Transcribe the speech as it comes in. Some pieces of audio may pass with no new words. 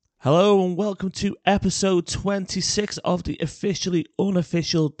Hello and welcome to episode 26 of the officially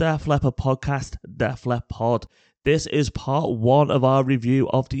unofficial Def Leppard podcast, Def Leppard Pod. This is part one of our review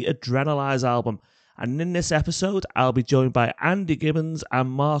of the Adrenalize album, and in this episode I'll be joined by Andy Gibbons and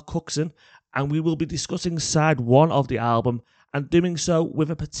Mark Cookson, and we will be discussing side one of the album and doing so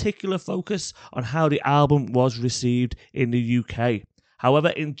with a particular focus on how the album was received in the UK. However,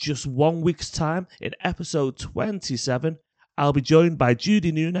 in just 1 week's time, in episode 27, I'll be joined by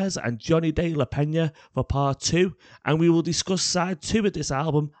Judy Nunez and Johnny De La Pena for part two, and we will discuss side two of this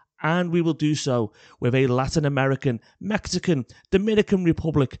album, and we will do so with a Latin American, Mexican, Dominican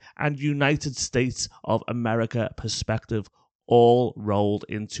Republic, and United States of America perspective, all rolled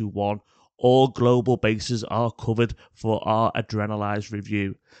into one. All global bases are covered for our Adrenalize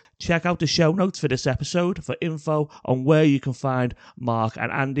review. Check out the show notes for this episode for info on where you can find Mark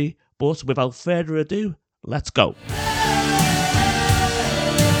and Andy, but without further ado, let's go.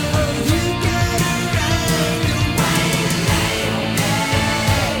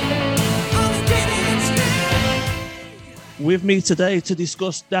 With me today to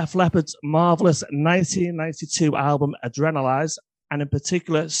discuss Def Leppard's marvellous 1992 album Adrenalize, and in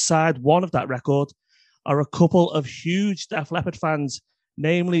particular side one of that record, are a couple of huge Def Leppard fans,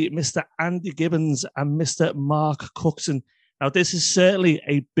 namely Mr. Andy Gibbons and Mr. Mark Cookson. Now, this is certainly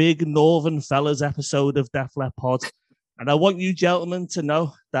a big Northern Fellas episode of Def Leppard Pod, and I want you gentlemen to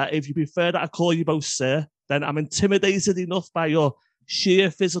know that if you prefer that I call you both sir, then I'm intimidated enough by your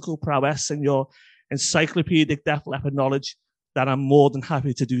sheer physical prowess and your encyclopedic Def Leppard knowledge that I'm more than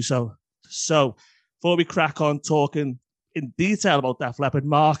happy to do so. So, before we crack on talking in detail about Def Leppard,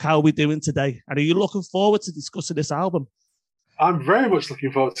 Mark, how are we doing today? And are you looking forward to discussing this album? I'm very much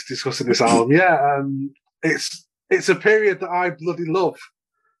looking forward to discussing this album. Yeah, it's a period that I bloody love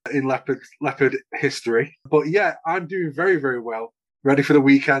in Leppard history. But yeah, I'm doing very, very well. Ready for the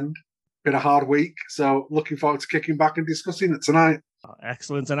weekend. Been a hard week, so looking forward to kicking back and discussing it tonight. Oh,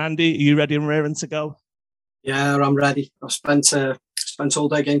 excellent. And Andy, are you ready and raring to go? Yeah, I'm ready. I've spent all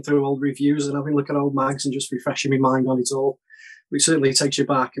day going through old reviews and having a look at old mags and just refreshing my mind on it all, which certainly takes you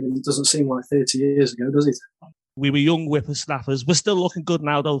back. I mean, it doesn't seem like 30 years ago, does it? We were young whippersnappers. We're still looking good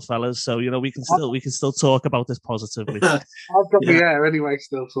now, though, fellas. So we can still talk about this positively. I've got the hair anyway,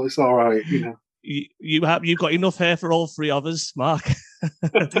 still, so it's all right. You've got enough hair for all three of us, Mark.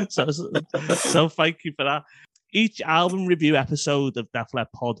 so thank you for that. Each album review episode of Def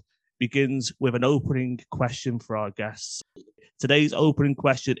Leppard Pod begins with an opening question for our guests. Today's opening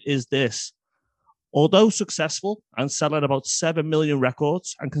question is this: although successful and selling about 7 million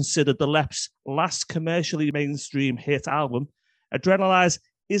records and considered the Leps' last commercially mainstream hit album, Adrenalize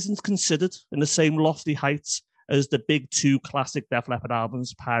isn't considered in the same lofty heights as the big two classic Def Leppard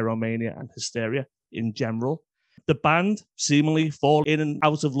albums, Pyromania and Hysteria, in general. The band seemingly fall in and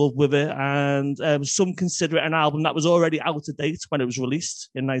out of love with it, and some consider it an album that was already out of date when it was released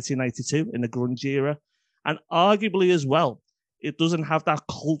in 1992 in the grunge era. And arguably as well, it doesn't have that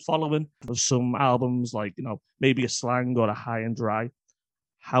cult following of some albums like, maybe a Slang or a High and Dry.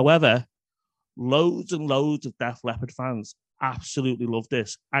 However, loads and loads of Def Leppard fans absolutely love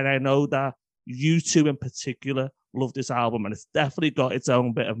this. And I know that you two in particular love this album, and it's definitely got its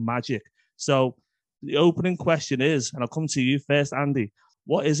own bit of magic. So the opening question is, and I'll come to you first, Andy,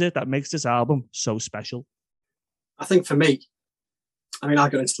 what is it that makes this album so special? I think for me, I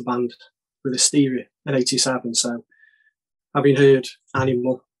got into the band with Hysteria in 87, so having heard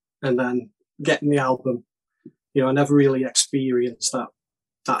Animal and then getting the album, I never really experienced that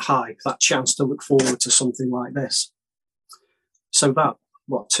high, that chance to look forward to something like this. So that,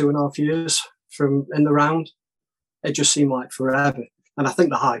 2.5 years from in the round, it just seemed like forever. And I think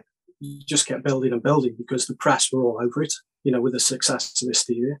the hype just kept building and building because the press were all over it, with the success of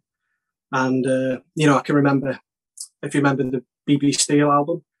Hysteria. And, I can remember, if you remember the BB Steel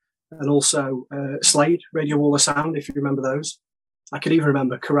album, and also Slade, Radio Wall of Sound, if you remember those. I can even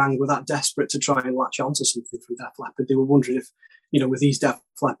remember Kerrang were that desperate to try and latch onto something from Def Leppard. They were wondering if, with these Def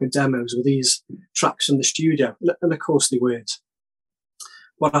Leppard demos, with these tracks from the studio, and of course they weren't.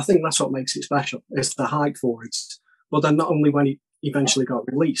 But I think that's what makes it special, is the hype for it. But then not only when it eventually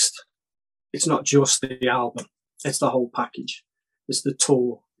got released, it's not just the album, it's the whole package. It's the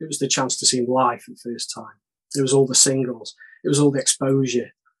tour. It was the chance to see him live for the first time. It was all the singles. It was all the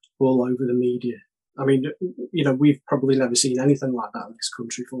exposure all over the media. I mean, we've probably never seen anything like that in this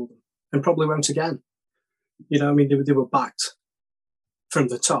country for them, and probably won't again. They were backed from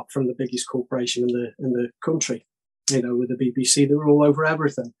the top, from the biggest corporation in the country. With the BBC, they were all over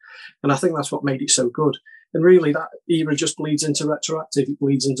everything, and I think that's what made it so good. And really, that era just bleeds into Retroactive. It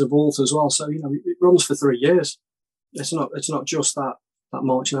bleeds into Vault as well. So it runs for 3 years. It's not just that that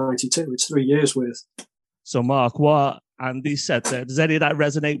March '92. It's 3 years worth. So, Mark, what Andy said there, does any of that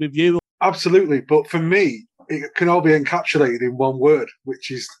resonate with you? Absolutely. But for me, it can all be encapsulated in one word,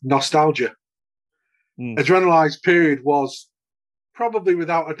 which is nostalgia. Adrenalize period was probably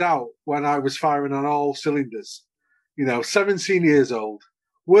without a doubt when I was firing on all cylinders. 17 years old,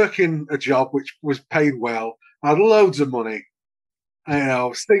 working a job which was paid well, had loads of money,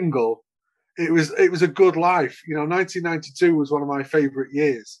 single. It was a good life. 1992 was one of my favourite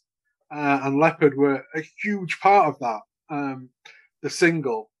years, and Leopard were a huge part of that. The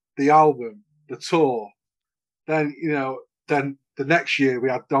single, the album, the tour. Then then the next year we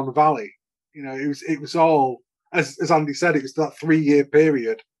had Don Valley. It was all, as Andy said, it was that 3 year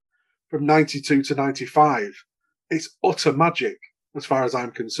period from 92 to 95. It's utter magic as far as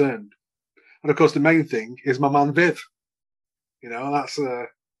I'm concerned. And of course, the main thing is my man Viv. That's a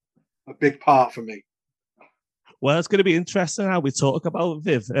big part for me. Well, it's going to be interesting how we talk about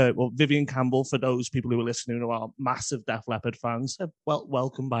Viv. Vivian Campbell, for those people who are listening who are massive Def Leppard fans. Well,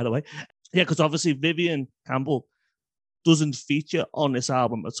 welcome, by the way. Yeah, because obviously Vivian Campbell doesn't feature on this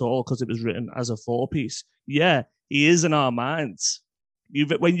album at all because it was written as a 4-piece. Yeah, he is in our minds.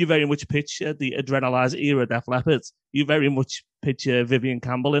 When you very much picture the Adrenalize era Def Leppard, you very much picture Vivian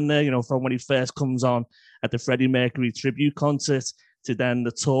Campbell in there, from when he first comes on at the Freddie Mercury tribute concert to then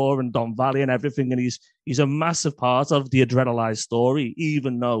the tour and Don Valley and everything. And he's a massive part of the Adrenalize story,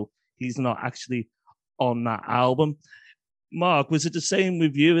 even though he's not actually on that album. Mark, was it the same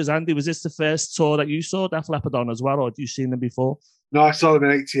with you as Andy? Was this the first tour that you saw Def Leppard on as well, or had you seen them before? No, I saw them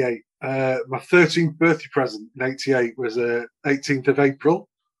in '88. My 13th birthday present in '88 was 18th of April.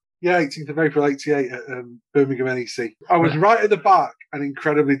 Yeah, 18th of April '88 at Birmingham NEC. I was right at the back and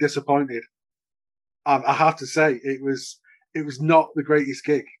incredibly disappointed. I have to say, it was not the greatest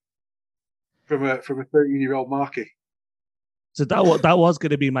gig from a 13-year-old Marky. So that was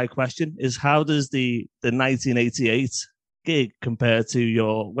going to be my question: is how does the 1988 gig compare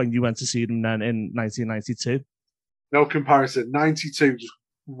to when you went to see them then in 1992? No comparison. 92 just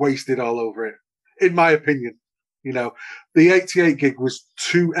wasted all over it, in my opinion. The 88 gig was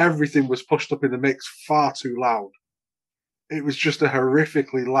everything was pushed up in the mix far too loud. It was just a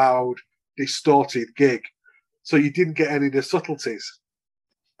horrifically loud, distorted gig. So you didn't get any of the subtleties.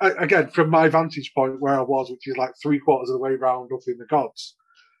 Again, from my vantage point where I was, which is like 3/4 of the way round up in the gods,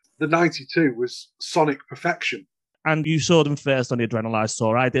 the 92 was sonic perfection. And you saw them first on the Adrenalize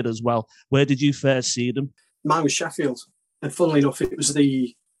tour. I did as well. Where did you first see them? Mine was Sheffield. And funnily enough, that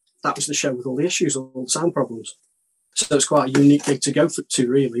was the show with all the issues, all the sound problems. So it's quite a unique gig to go to,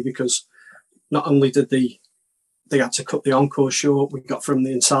 really, because not only did they had to cut the encore short, we got From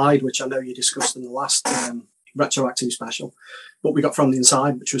the Inside, which I know you discussed in the last retroactive special, but we got From the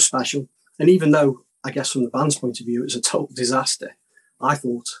Inside, which was special. And even though, I guess from the band's point of view, it was a total disaster, I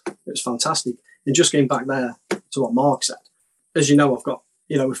thought it was fantastic. And just getting back there to what Mark said, as you know, I've got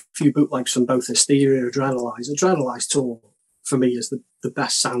a few bootlegs from both Hysteria and Adrenalize. Adrenalize tour, for me, is the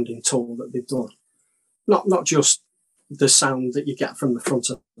best sounding tour that they've done. Not just the sound that you get from the front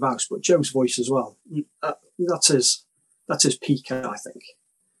of the house, but Joe's voice as well. That's his peak, I think.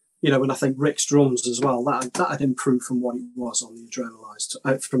 And I think Rick's drums as well, that had improved from what it was on the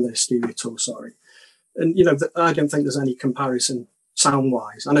Adrenalize, from the Hysteria tour, sorry. And, I don't think there's any comparison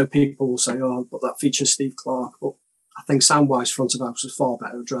sound-wise. I know people will say, but that features Steve Clark, but I think sound-wise, front of house was far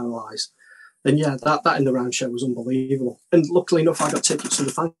better Adrenalize. And yeah, that in the round show was unbelievable. And luckily enough, I got tickets to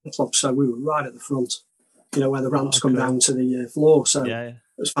the fan club, so we were right at the front, where the ramps come down to the floor. So It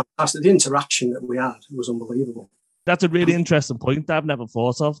was fantastic. The interaction that we had was unbelievable. That's a really interesting point that I've never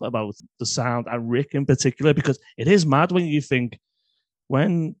thought of about the sound and Rick in particular, because it is mad when you think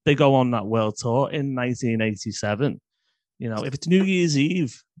when they go on that world tour in 1987, if it's New Year's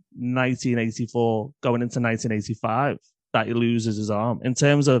Eve, 1984, going into 1985, that he loses his arm. In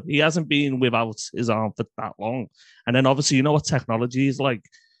terms of, he hasn't been without his arm for that long. And then obviously, you know what technology is like.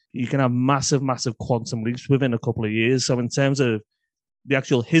 You can have massive, massive quantum leaps within a couple of years. So in terms of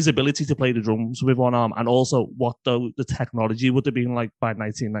his ability to play the drums with one arm, and also what the technology would have been like by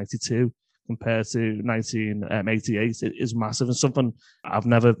 1992 compared to 1988 is massive, and something I've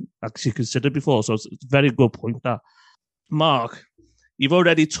never actually considered before. So it's a very good point that. Mark, you've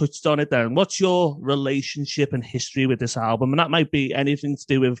already touched on it then. What's your relationship and history with this album? And that might be anything to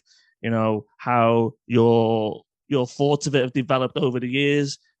do with, how your thoughts of it have developed over the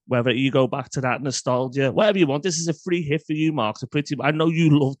years, whether you go back to that nostalgia, whatever you want. This is a free hit for you, Mark. So I know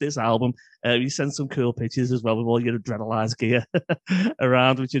you love this album. You sent some cool pictures as well with all your Adrenalize gear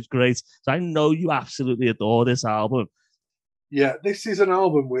around, which is great. So I know you absolutely adore this album. Yeah, this is an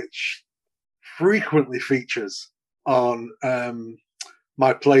album which frequently features on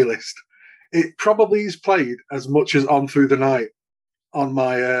my playlist. It probably is played as much as On Through the Night on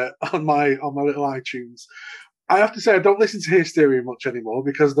my little iTunes. I have to say I don't listen to Hysteria much anymore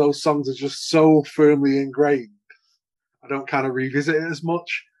because those songs are just so firmly ingrained. I don't kind of revisit it as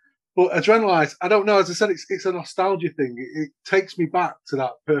much. But Adrenalize, I don't know. As I said, it's a nostalgia thing. It takes me back to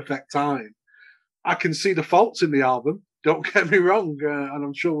that perfect time. I can see the faults in the album. Don't get me wrong, and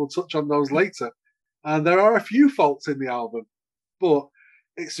I'm sure we'll touch on those later. And there are a few faults in the album, but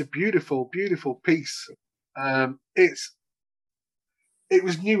it's a beautiful, beautiful piece. It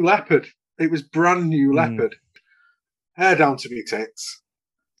was New Leopard. It was brand new Leopard. Hair down to me tits.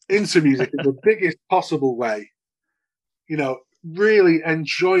 Into music in the biggest possible way. You know, really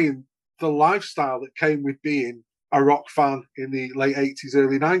enjoying the lifestyle that came with being a rock fan in the late 80s,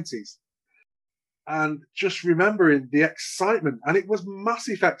 early 90s. And just remembering the excitement, and it was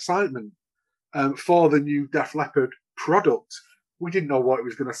massive excitement for the new Def Leppard product. We didn't know what it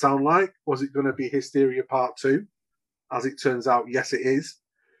was going to sound like. Was it going to be Hysteria Part 2? As it turns out, yes, it is.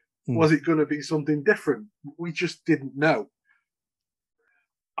 Was it going to be something different? We just didn't know.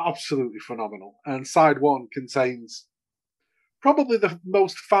 Absolutely phenomenal. And side one contains probably the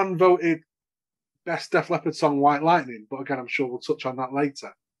most fan-voted best Def Leppard song, White Lightning. But again, I'm sure we'll touch on that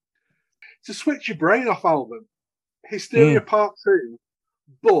later. To switch your brain off album, Hysteria Part 2,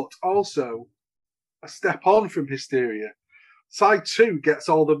 but also a step on from Hysteria. Side 2 gets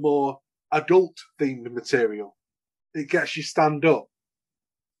all the more adult-themed material. It gets you Stand Up.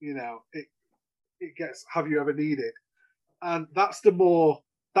 You know, it gets Have You Ever Needed? And that's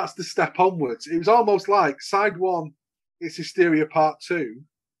the step onwards. It was almost like side 1 is Hysteria Part 2.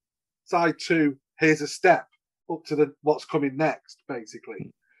 Side 2, here's a step up to what's coming next,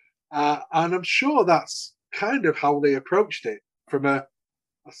 basically. And I'm sure that's kind of how they approached it from a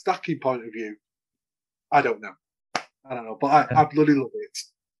stacking point of view. I don't know, but I bloody love it.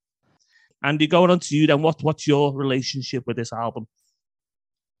 Andy, going on to you then, what's your relationship with this album?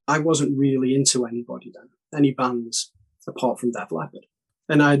 I wasn't really into anybody then, any bands apart from Def Leppard.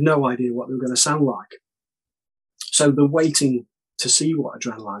 And I had no idea what they were going to sound like. So the waiting to see what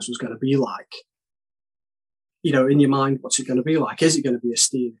Adrenalize was going to be like, you know, in your mind, what's it going to be like? Is it going to be a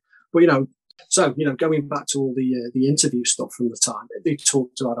Steve? But, going back to all the interview stuff from the time, they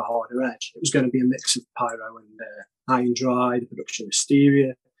talked about a harder edge. It was going to be a mix of Pyro and High and Dry, the production of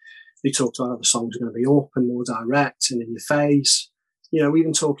Hysteria. They talked about how the songs were going to be up and more direct and in your face. You know,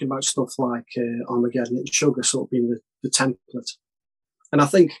 even talking about stuff like Armageddon and Sugar sort of being the template. And I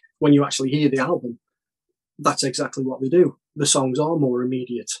think when you actually hear the album, that's exactly what they do. The songs are more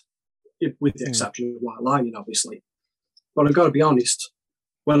immediate, with the exception of White Lightning, obviously. But I've got to be honest,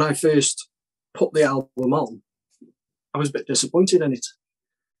 when I first put the album on, I was a bit disappointed in it.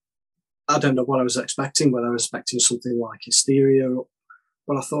 I don't know what I was expecting, whether I was expecting something like Hysteria,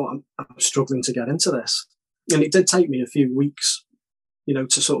 but I thought I'm struggling to get into this. And it did take me a few weeks, you know,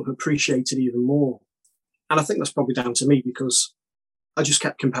 to sort of appreciate it even more. And I think that's probably down to me because I just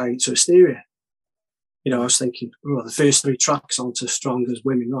kept comparing it to Hysteria. You know, I was thinking, the first 3 tracks onto Strong as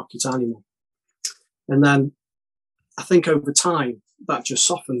Women, Rocket Animal. And then I think over time, that just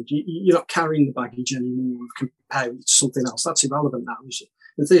softened. You're not carrying the baggage anymore of comparing it to something else. That's irrelevant now.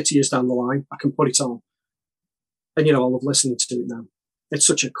 And 30 years down the line, I can put it on. And, you know, I love listening to it now. It's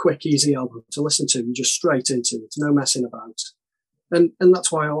such a quick, easy album to listen to. You're just straight into it. No messing about. And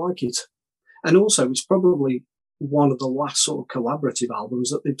that's why I like it. And also, it's probably one of the last sort of collaborative albums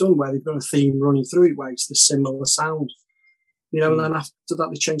that they've done where they've got a theme running through it where it's the similar sound. You know, and then after that,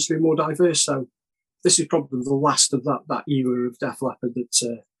 they changed to be more diverse. So this is probably the last of that era of Def Leppard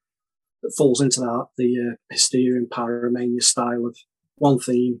that falls into the Hysteria and Pyromania style of one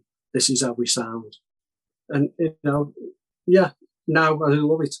theme. This is how we sound. And, you know, yeah, now I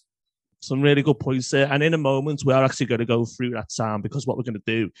love it. Some really good points there. And in a moment, we're actually going to go through that sound because what we're going to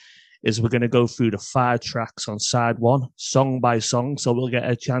do is we're going to go through the 5 tracks on side 1, song by song. So we'll get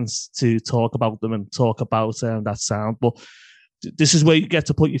a chance to talk about them and talk about that sound. But this is where you get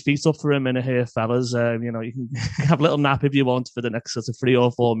to put your feet up for a minute here, fellas. You know, you can have a little nap if you want for the next sort of 3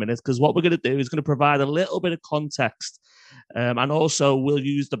 or 4 minutes, because what we're going to do is going to provide a little bit of context. And also we'll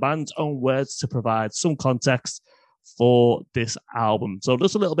use the band's own words to provide some context for this album. So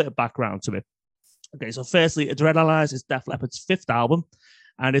just a little bit of background to it. Okay, so firstly, Adrenalize is Def Leppard's 5th album,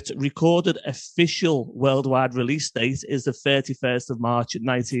 and its recorded official worldwide release date is the 31st of March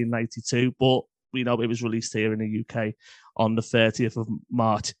 1992, but we know it was released here in the UK on the 30th of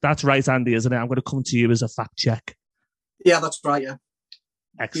March. That's right, Andy, isn't it? I'm going to come to you as a fact check. Yeah, that's right, yeah.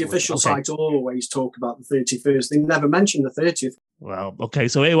 Excellent. The official sites always talk about the 31st. They never mention the 30th. Well, okay,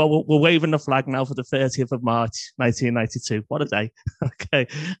 so here we're waving the flag now for the 30th of March, 1992. What a day. Okay.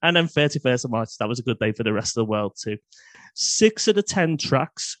 And then 31st of March, that was a good day for the rest of the world too. 6 of the 10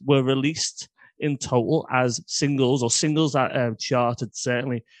 tracks were released in total as singles, or singles that charted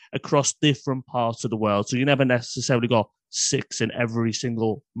certainly across different parts of the world. So you never necessarily got 6 in every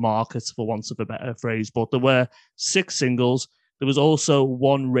single market, for want of a better phrase, but there were 6 singles. There was also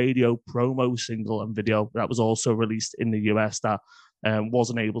 1 radio promo single and video that was also released in the US that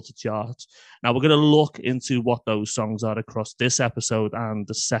wasn't able to chart. Now, we're going to look into what those songs are across this episode and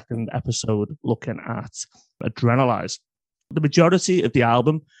the second episode looking at Adrenalize. The majority of the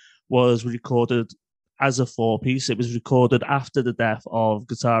album was recorded as a 4-piece. It was recorded after the death of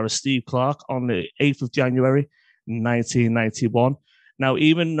guitarist Steve Clark on the 8th of January, 1991. Now,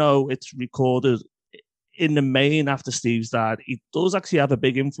 even though it's recorded in the main after Steve's died, he does actually have a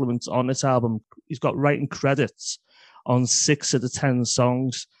big influence on this album. He's got writing credits on 6 of the 10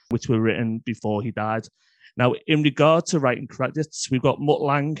 songs which were written before he died. Now, in regard to writing credits, we've got Mutt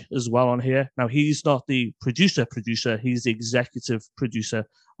Lange as well on here. Now, he's not the producer, he's the executive producer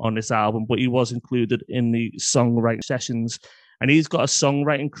on this album, but he was included in the songwriting sessions, and he's got a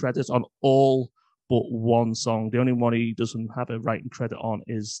songwriting credit on all but 1 song. The only one he doesn't have a writing credit on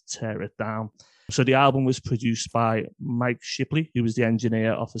is Tear It Down. So the album was produced by Mike Shipley, who was the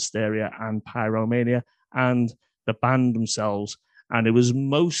engineer of Hysteria and Pyromania, and the band themselves. And it was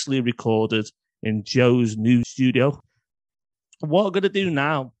mostly recorded in Joe's new studio. What I'm going to do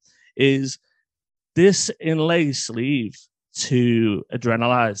now is this inlay sleeve to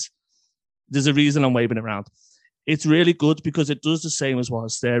Adrenalize. There's a reason I'm waving it around. It's really good because it does the same as what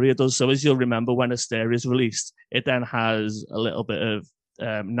Hysteria does. So as you'll remember, when Hysteria is released, it then has a little bit of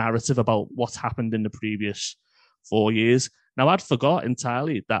narrative about what's happened in the previous 4 years. Now, I'd forgot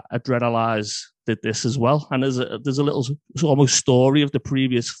entirely that Adrenalize did this as well. And there's a little almost story of the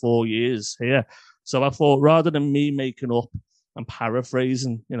previous 4 years here. So I thought, rather than me making up and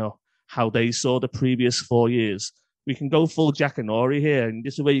paraphrasing, how they saw the previous 4 years, we can go full Jackanory here. And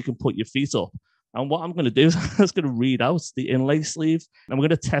this is where you can put your feet up. And what I'm going to do is I'm just going to read out the inlay sleeve. I'm going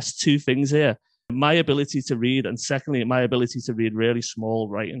to test 2 things here. My ability to read, and secondly, my ability to read really small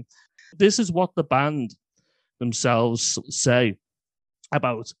writing. This is what the band themselves say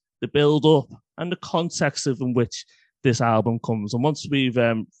about the build-up and the context of in which this album comes. And once we've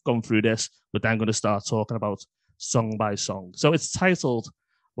gone through this, we're then going to start talking about song by song. So it's titled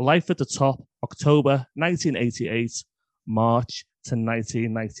Life at the Top, October 1988, March to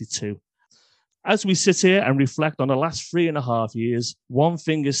 1992. As we sit here and reflect on the last 3.5 years, one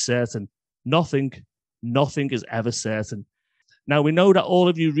thing is certain. Nothing is ever certain. Now, we know that all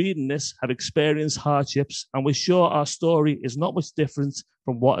of you reading this have experienced hardships, and we're sure our story is not much different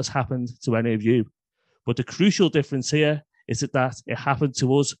from what has happened to any of you. But the crucial difference here is that it happened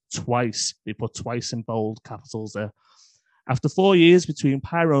to us twice. They put twice in bold capitals there. After 4 years between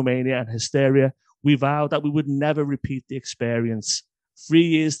Pyromania and Hysteria, we vowed that we would never repeat the experience. 3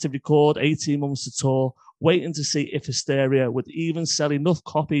 years to record, 18 months to tour, waiting to see if Hysteria would even sell enough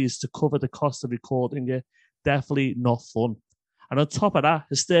copies to cover the cost of recording it. Definitely not fun. And on top of that,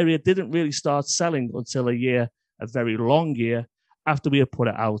 Hysteria didn't really start selling until a very long year, after we had put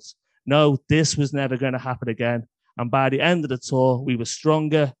it out. No, this was never going to happen again. And by the end of the tour, we were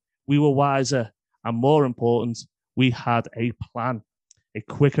stronger, we were wiser, and more important, we had a plan, a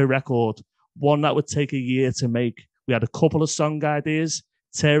quicker record, one that would take a year to make. We had a couple of song ideas.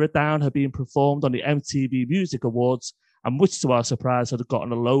 Tear It Down had been performed on the MTV Music Awards, and which to our surprise had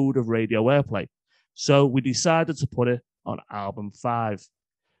gotten a load of radio airplay. So we decided to put it on album 5.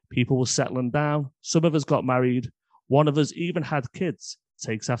 People were settling down. Some of us got married. One of us even had kids.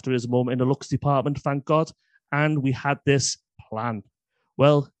 Takes after his mum in the looks department, thank God. And we had this plan.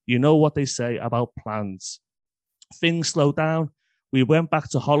 Well, you know what they say about plans. Things slowed down. We went back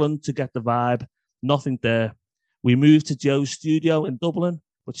to Holland to get the vibe. Nothing there. We moved to Joe's studio in Dublin,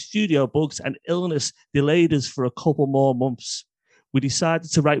 but studio bugs and illness delayed us for a couple more months. We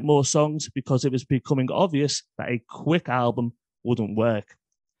decided to write more songs because it was becoming obvious that a quick album wouldn't work.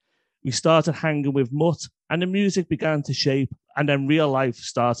 We started hanging with Mutt, and the music began to shape, and then real life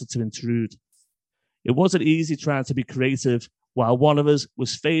started to intrude. It wasn't easy trying to be creative while one of us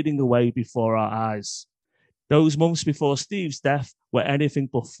was fading away before our eyes. Those months before Steve's death were anything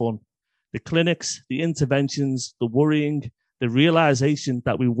but fun. The clinics, the interventions, the worrying, the realization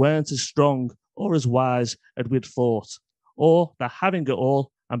that we weren't as strong or as wise as we'd thought, or that having it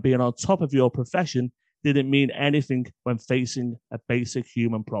all and being on top of your profession didn't mean anything when facing a basic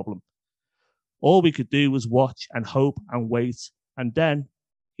human problem. All we could do was watch and hope and wait, and then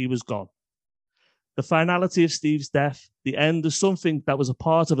he was gone. The finality of Steve's death, the end of something that was a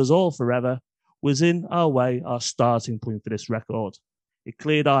part of us all forever, was in our way our starting point for this record. It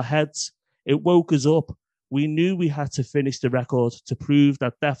cleared our heads. It woke us up. We knew we had to finish the record to prove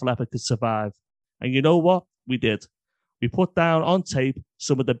that Def Leppard could survive. And you know what? We did. We put down on tape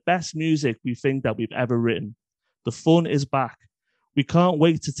some of the best music we think that we've ever written. The fun is back. We can't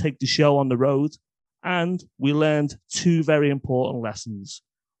wait to take the show on the road. And we learned 2 very important lessons.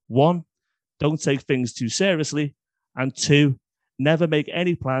 1, don't take things too seriously. And 2, never make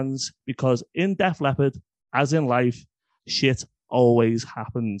any plans, because in Def Leppard, as in life, shit always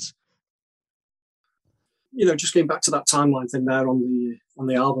happens. You know, just getting back to that timeline thing there on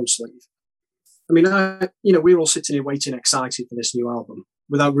the album sleeve. I mean, we're all sitting here waiting, excited for this new album,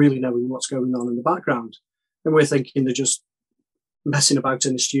 without really knowing what's going on in the background, and we're thinking they're just messing about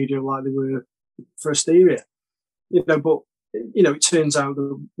in the studio like they were for Hysteria. But it turns out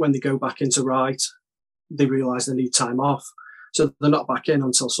that when they go back into write, they realise they need time off, so they're not back in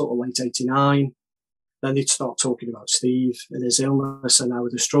until sort of late '89. Then they start talking about Steve and his illness, and how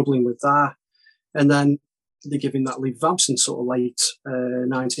they're struggling with that, and then they give him that leave of absence sort of late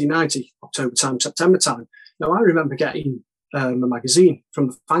 1990, October time, September time. Now, I remember getting a magazine from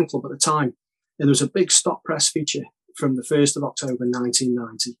the fan club at the time, and there was a big stop press feature from the 1st of October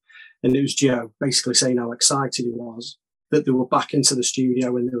 1990, and it was Joe basically saying how excited he was that they were back into the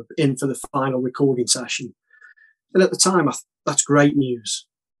studio and they were in for the final recording session. And at the time, that's great news.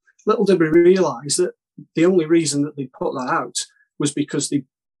 Little did we realise that the only reason that they put that out was because they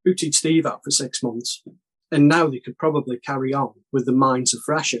booted Steve out for 6 months. And now they could probably carry on with the minds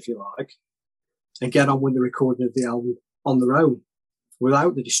afresh, if you like, and get on with the recording of the album on their own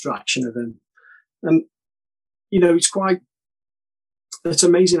without the distraction of him. And, it's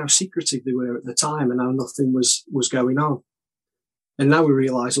amazing how secretive they were at the time and how nothing was going on. And now we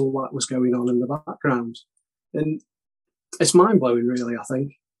realise all that was going on in the background. And it's mind-blowing, really, I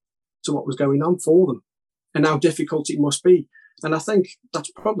think, to what was going on for them and how difficult it must be. And I think that's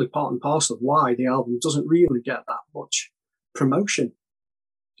probably part and parcel of why the album doesn't really get that much promotion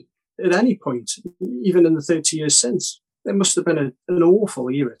at any point, even in the 30 years since. It must have been an awful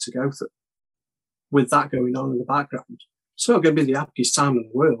era to go through with that going on in the background. It's not going to be the happiest time in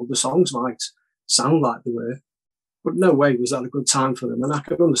the world. The songs might sound like they were, but no way was that a good time for them. And I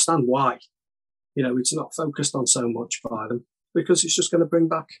can understand why. It's not focused on so much by them, because it's just going to bring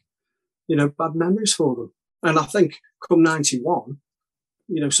back, bad memories for them. And I think come 91,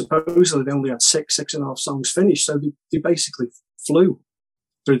 supposedly they only had 6.5 songs finished. So they basically flew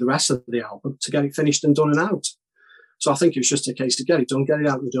through the rest of the album to get it finished and done and out. So I think it was just a case of get it done, get it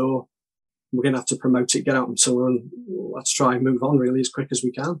out the door. We're going to have to promote it, get out on tour, and let's try and move on really as quick as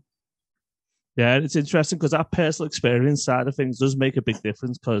we can. Yeah, it's interesting because that personal experience side of things does make a big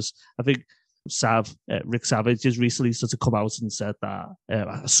difference, because I think Rick Savage has recently sort of come out and said that,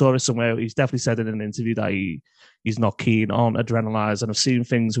 I saw it somewhere, he's definitely said in an interview that he's not keen on Adrenalize, and I've seen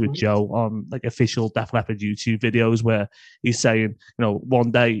things with Joe on like official Def Leppard YouTube videos where he's saying, one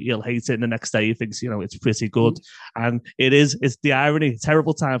day he'll hate it and the next day he thinks, it's pretty good. And it's the irony,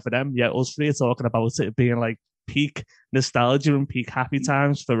 terrible time for them, yet us three are talking about it being like peak nostalgia and peak happy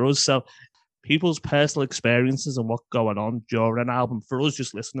times for us. So people's personal experiences and what's going on during an album, for us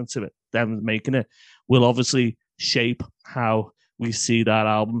just listening to it, them making it, will obviously shape how we see that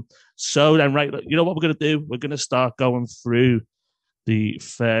album. So then, right, you know what we're going to do? We're going to start going through the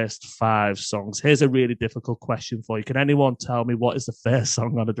first 5 songs. Here's a really difficult question for you. Can anyone tell me what is the first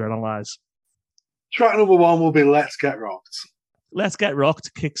song on Adrenalize? Track number 1 will be Let's Get Rocked. Let's Get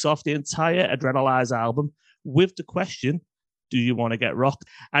Rocked kicks off the entire Adrenalize album with the question, do you want to get rocked?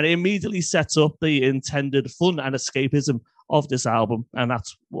 And it immediately sets up the intended fun and escapism of this album. And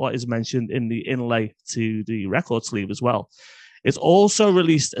that's what is mentioned in the inlay to the record sleeve as well. It's also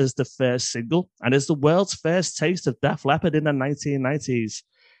released as the first single and is the world's first taste of Def Leppard in the 1990s.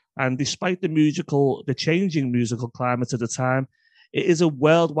 And despite the changing musical climate at the time, it is a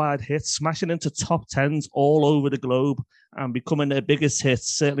worldwide hit, smashing into top 10s all over the globe and becoming their biggest hit,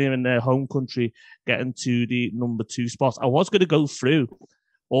 certainly in their home country, getting to the number 2 spot. I was going to go through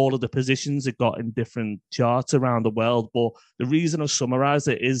all of the positions it got in different charts around the world, but the reason I've summarized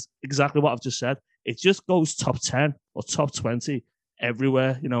it is exactly what I've just said. It just goes top 10 or top 20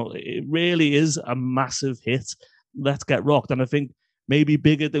 everywhere. It really is a massive hit. Let's Get Rocked. And I think maybe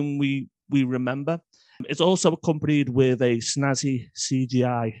bigger than we remember. It's also accompanied with a snazzy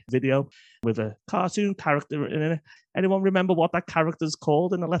CGI video with a cartoon character in it. Anyone remember what that character's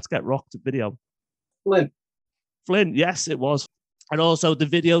called in the Let's Get Rocked video? Flynn, yes, it was. And also the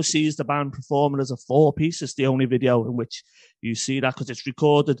video sees the band performing as a 4-piece. It's the only video in which you see that, because it's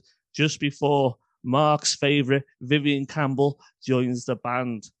recorded just before Mark's favourite, Vivian Campbell, joins the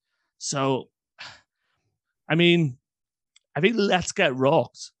band. So, I mean, I think Let's Get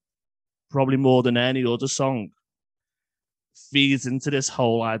Rocked, probably more than any other song, feeds into this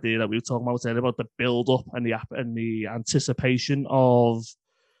whole idea that we were talking about today about the build-up and the anticipation of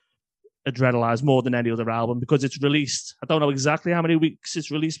Adrenalize more than any other album, because it's released. I don't know exactly how many weeks it's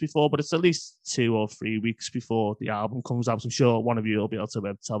released before, but it's at least 2 or 3 weeks before the album comes out. I'm sure one of you will be able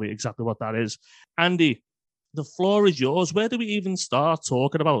to tell me exactly what that is. Andy, the floor is yours. Where do we even start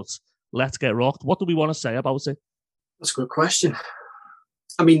talking about Let's Get Rocked? What do we want to say about it? That's a good question.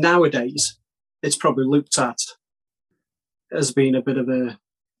 I mean, nowadays, it's probably looked at as being a bit of a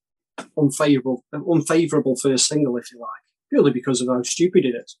unfavourable first single, if you like, purely because of how stupid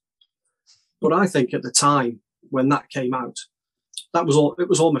it is. But I think at the time when that came out, it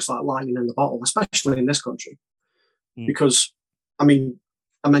was almost like lightning in the bottle, especially in this country. Because, I mean,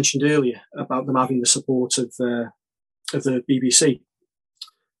 I mentioned earlier about them having the support of the BBC.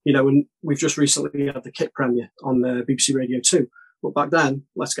 You know, and we've just recently had the Kit premiere on BBC Radio 2. But back then,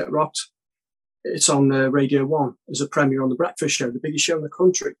 Let's Get Rocked, it's on Radio 1 as a premiere on The Breakfast Show, the biggest show in the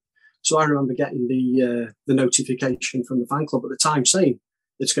country. So I remember getting the notification from the fan club at the time saying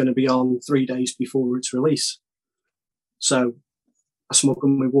it's going to be on 3 days before its release. So I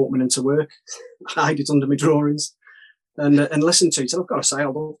smuggled my Walkman into work, hide it under my drawings, and listened to it. And I've got to say, I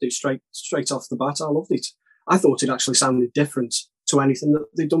loved it straight off the bat. I loved it. I thought it actually sounded different to anything that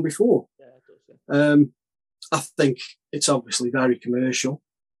they've done before. I think it's obviously very commercial,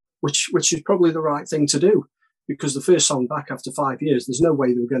 which is probably the right thing to do, because the first song back after 5 years, there's no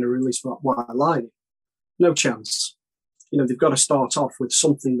way they were going to release White Lightning. No chance. You know, they've got to start off with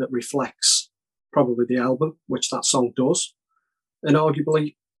something that reflects probably the album, which that song does. And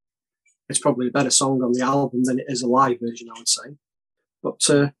arguably, it's probably a better song on the album than it is a live version, I would say. But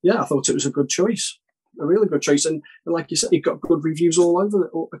I thought it was a good choice, a really good choice. And like you said, it got good reviews all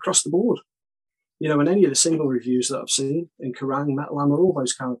across the board. You know, and any of the single reviews that I've seen in Kerrang, Metal Hammer, all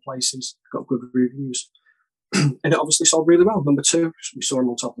those kind of places got good reviews. And it obviously sold really well. Number 2, we saw them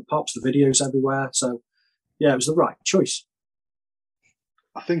on Top of the Pops, the videos everywhere. So, yeah, it was the right choice.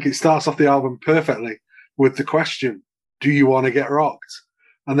 I think it starts off the album perfectly with the question, do you want to get rocked?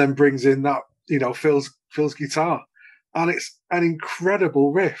 And then brings in that, you know, Phil's guitar. And it's an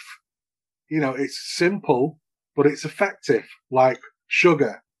incredible riff. You know, it's simple, but it's effective, like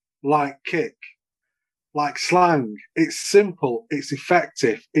Sugar, like Kick, like Slang. It's simple, it's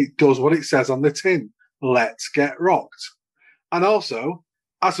effective, it does what it says on the tin. Let's get rocked. And also,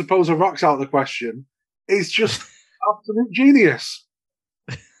 I suppose a rock's out of the question, is just absolute genius.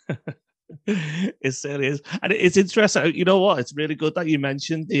 It certainly is. And it's interesting. You know what? It's really good that you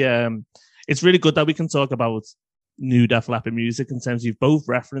mentioned it's really good that we can talk about new Def Leppard music in terms of you've both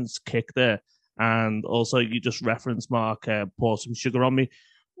referenced Kick there, and also you just referenced Mark, Pour Some Sugar on Me.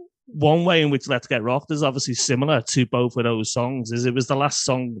 One way in which Let's Get Rocked is obviously similar to both of those songs is it was the last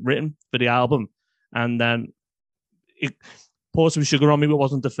song written for the album. And then Pour Some Sugar on Me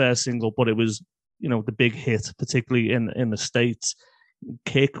wasn't the first single, but it was, you know, the big hit, particularly in the States.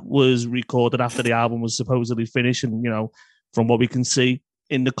 Kick was recorded after the album was supposedly finished. And, you know, from what we can see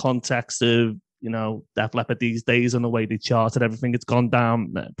in the context of, you know, Def Leppard these days and the way they charted everything, it's gone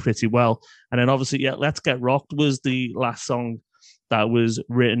down pretty well. And then obviously, yeah, Let's Get Rocked was the last song that was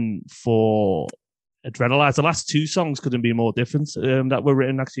written for Adrenalize. The last 2 songs couldn't be more different that were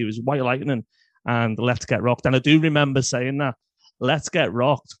written. Actually, it was White Lightning and Let's Get Rocked. And I do remember saying that Let's Get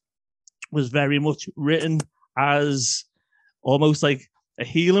Rocked was very much written as almost like a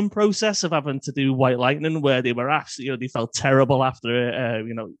healing process of having to do White Lightning, where they were actually, you know, they felt terrible after,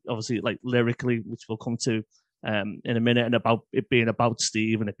 you know, obviously like lyrically, which we'll come to in a minute, and about it being about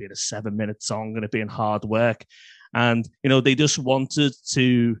Steve and it being a 7-minute song and it being hard work. And, you know, they just wanted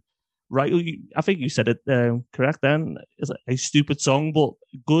to write, I think you said it correct then, it's a stupid song, but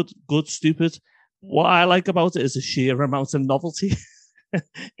good, stupid. What I like about it is the sheer amount of novelty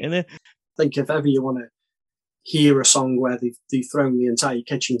in it. I think if ever you want to hear a song where they've thrown the entire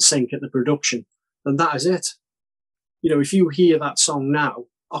kitchen sink at the production, then that is it. You know, if you hear that song now,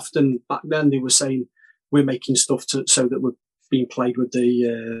 often back then they were saying, we're making stuff so that we're being played with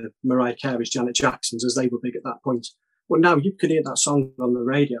the Mariah Carey's, Janet Jackson's, as they were big at that point. But now you could hear that song on the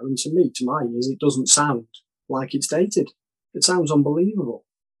radio, and to my ears, it doesn't sound like it's dated. It sounds unbelievable.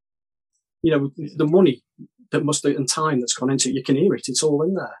 You know, the money and time that's gone into it, you can hear it. It's all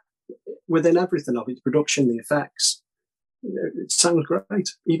in there. Within everything of it, the production, the effects, you know, it sounds great.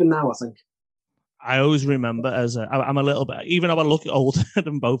 Even now, I think. I always remember I'm a little bit, even though I look older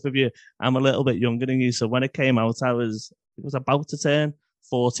than both of you, I'm a little bit younger than you. So when it came out, I was about to turn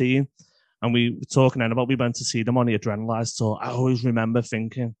 14. and we were talking then about we went to see them on the Adrenalize tour. I always remember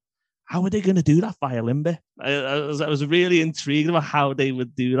thinking, how are they going to do that violin bit? I was really intrigued about how they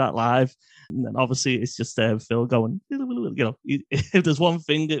would do that live. And then obviously it's just Phil going, you know, if there's one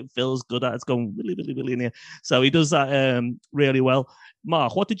thing that Phil's good at, it's going really in here. So he does that really well.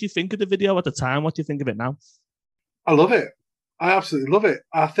 Mark, what did you think of the video at the time? What do you think of it now? I love it. I absolutely love it.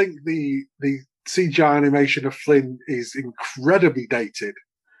 I think the CGI animation of Flynn is incredibly dated,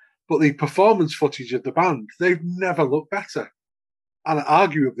 but the performance footage of the band, they've never looked better. And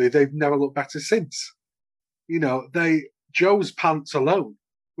arguably, they've never looked better since. You know, Joe's pants alone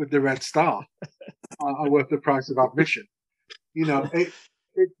with the red star are worth the price of admission. You know, it's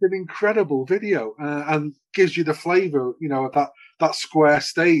an incredible video and gives you the flavour, you know, of that square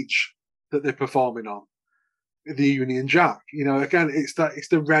stage that they're performing on, the Union Jack. You know, again, it's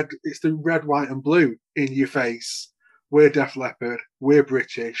the red, white, and blue in your face. We're Def Leppard. We're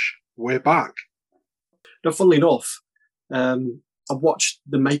British. We're back. Now, funnily enough, I watched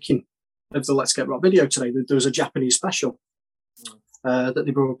the making of the Let's Get Rock video today. There was a Japanese special that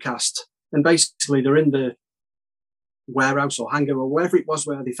they broadcast. And basically they're in the warehouse or hangar or wherever it was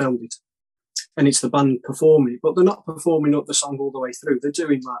where they filmed it. And it's the band performing, but they're not performing up the song all the way through. They're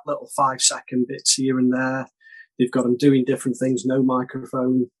doing like little 5-second bits here and there. They've got them doing different things, no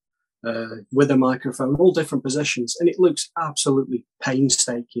microphone, with a microphone, all different positions. And it looks absolutely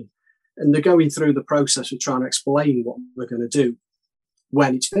painstaking. And they're going through the process of trying to explain what they're going to do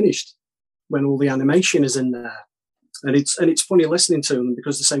when it's finished, when all the animation is in there. And it's funny listening to them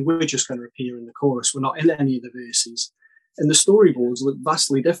because they're saying, we're just going to appear in the chorus. We're not in any of the verses. And the storyboards look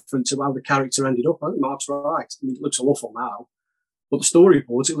vastly different to how the character ended up. I think Mark's right. I mean, it looks awful now. But the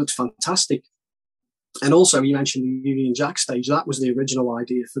storyboards, it looks fantastic. And also, you mentioned the Union Jack stage. That was the original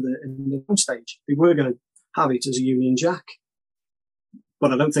idea for the stage. They were going to have it as a Union Jack.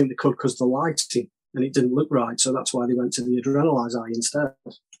 But I don't think they could because of the lighting. And it didn't look right. So that's why they went to the Adrenalize Eye instead.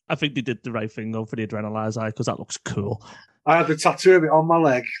 I think they did the right thing though for the Adrenalize Eye because that looks cool. I had the tattoo of it on my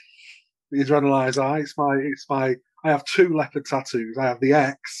leg. The Adrenalize Eye. It's my. I have 2 leopard tattoos. I have the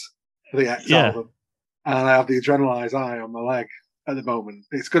X for the X album, and I have the Adrenalize Eye on my leg at the moment.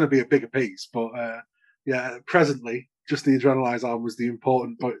 It's going to be a bigger piece, but presently, just the Adrenalize album was the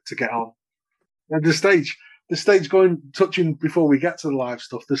important bit to get on. And the stage touching before we get to the live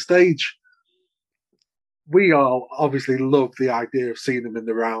stuff, the stage, we all obviously love the idea of seeing them in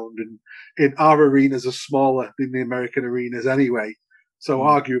the round, and in our arenas are smaller than the American arenas anyway, so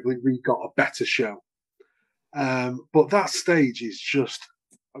arguably we got a better show. But that stage is just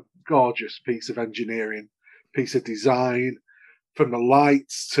a gorgeous piece of engineering, piece of design, from the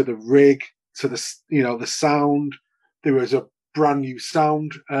lights to the rig to the sound. There was a brand new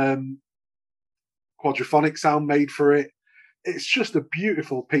sound, quadraphonic sound made for it. It's just a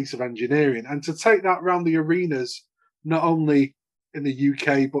beautiful piece of engineering. And to take that around the arenas, not only in the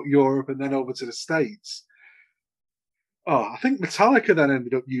UK, but Europe and then over to the States. I think Metallica then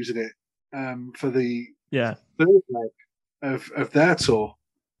ended up using it for the third leg of their tour,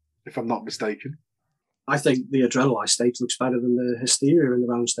 if I'm not mistaken. I think the Adrenalize stage looks better than the Hysteria in the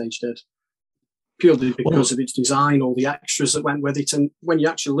round stage did. Purely because of its design, all the extras that went with it. And when you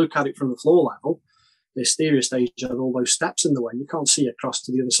actually look at it from the floor level, the Hysteria stage had all those steps in the way. You can't see across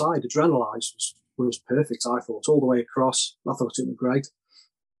to the other side. Adrenalize was perfect, I thought, all the way across. I thought it looked great.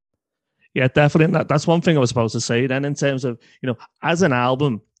 Yeah, definitely. That's one thing I was supposed to say then in terms of, as an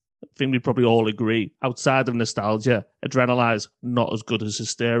album, I think we probably all agree, outside of nostalgia, Adrenalize not as good as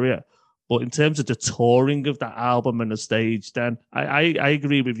Hysteria. But in terms of the touring of that album and the stage, then I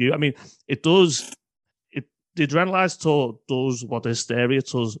agree with you. I mean, it does. The Adrenalize tour does what the Hysteria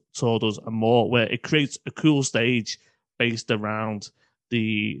tour does and more, where it creates a cool stage based around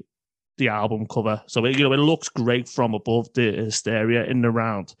the album cover. So it looks great from above the Hysteria in the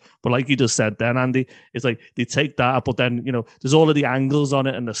round. But like you just said then, Andy, it's like they take that, but then there's all of the angles on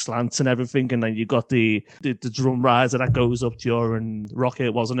it and the slants and everything, and then you got the drum riser that goes up during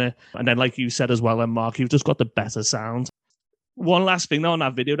Rocket, wasn't it? And then like you said as well, and Mark, you've just got the better sound. One last thing though on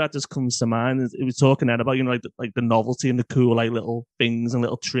that video that just comes to mind is it was talking then about like the novelty and the cool like little things and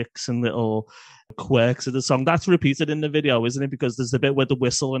little tricks and little quirks of the song. That's repeated in the video, isn't it? Because there's the bit where the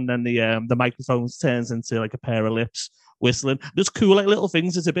whistle and then the microphone turns into like a pair of lips whistling. There's cool like little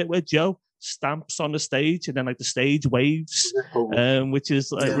things. There's a bit where Joe stamps on the stage and then like the stage waves, which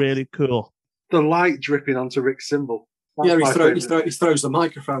is like really cool. The light dripping onto Rick's cymbal. He throws the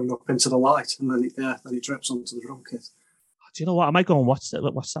microphone up into the light and then it drips onto the drum kit. do you know what? I might go and watch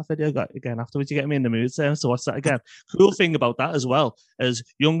that video again afterwards. You get me in the mood, Sam, to watch that again. Cool thing about that as well is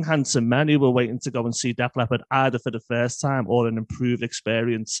young, handsome men who were waiting to go and see Def Leppard either for the first time or an improved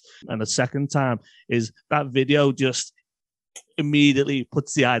experience. And the second time is that video just immediately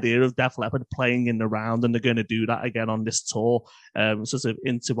puts the idea of Def Leppard playing in the round, and they're going to do that again on this tour, sort of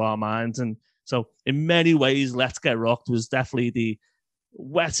into our minds. And so in many ways, Let's Get Rocked was definitely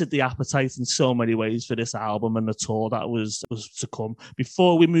whetted the appetite in so many ways for this album and the tour that was to come.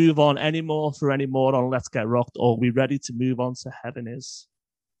 Before we move on any more on Let's Get Rocked, are we ready to move on to Heaven Is?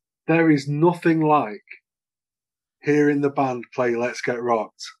 There is nothing like hearing the band play Let's Get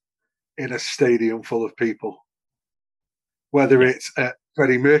Rocked in a stadium full of people. Whether it's at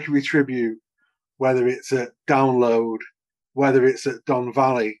Freddie Mercury tribute, whether it's at Download, whether it's at Don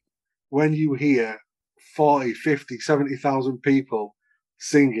Valley, when you hear 40, 50, 70,000 people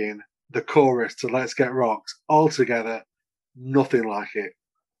singing the chorus to Let's Get Rocked all together, nothing like it.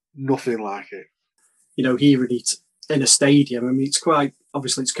 Nothing like it. You know, hearing it in a stadium, I mean, it's quite,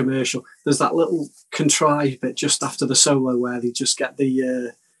 obviously it's commercial. There's that little contrived bit just after the solo where they just get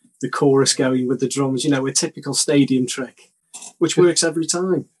the chorus going with the drums, you know, a typical stadium trick, which works every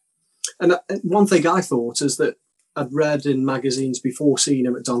time. And one thing I thought is that I'd read in magazines before seeing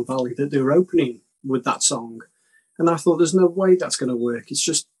him at Don Valley that they were opening with that song. And I thought, there's no way that's going to work. It's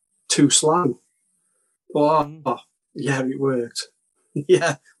just too slow. But, yeah, it worked.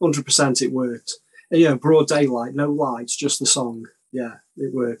 Yeah, 100% it worked. And, you know, broad daylight, no lights, just the song. Yeah,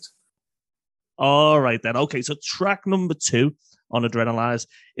 it worked. All right, then. Okay, so track number 2 on Adrenalize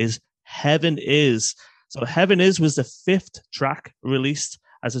is Heaven Is. So Heaven Is was the 5th track released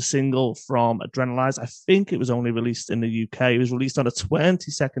as a single from Adrenalize. I think it was only released in the UK. It was released on the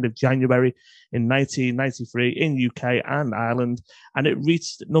 22nd of January in 1993 in UK and Ireland, and it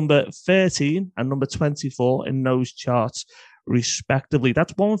reached number 13 and number 24 in those charts, respectively.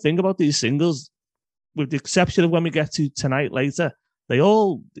 That's one thing about these singles, with the exception of when we get to Tonight Later. They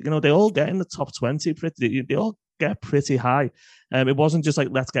all get in the top 20 pretty. They all get pretty high. It wasn't just like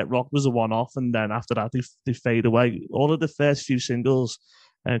Let's Get Rocked was a one-off, and then after that they fade away. All of the first few singles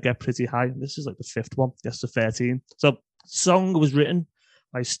get pretty high. This is like the 5th one, gets to 13. So, song was written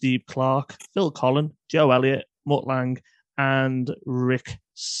by Steve Clark, Phil Collen, Joe Elliott, Mutt Lange, and Rick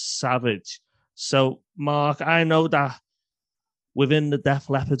Savage. So, Mark, I know that within the Def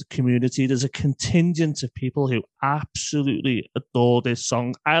Leppard community, there's a contingent of people who absolutely adore this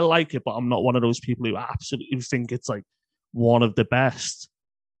song. I like it, but I'm not one of those people who absolutely think it's like one of the best.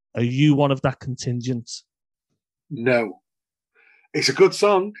 Are you one of that contingent? No. It's a good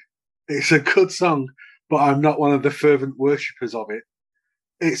song. It's a good song, but I'm not one of the fervent worshippers of it.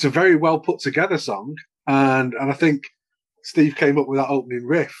 It's a very well put together song, and I think Steve came up with that opening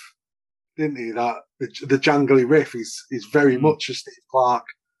riff, didn't he? That the jangly riff is very much a Steve Clark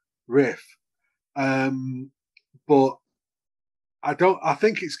riff. But I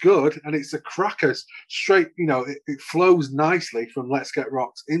think it's good, and it's a cracker straight, you know, it flows nicely from Let's Get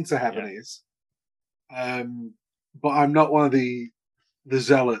Rocked into Heaven Is. But I'm not one of the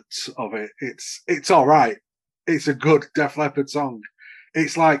zealots of it. It's all right. It's a good Def Leppard song.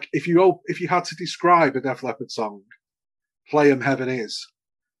 It's like if you had to describe a Def Leppard song, play 'em Heaven Is.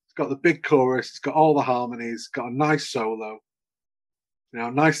 It's got the big chorus. It's got all the harmonies. Got a nice solo. You know,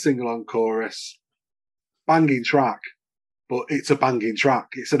 nice sing-along chorus. Banging track, but it's a banging track.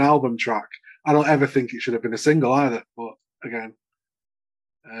 It's an album track. I don't ever think it should have been a single either. But again,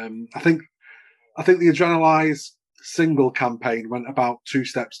 I think the Adrenalize single campaign went about 2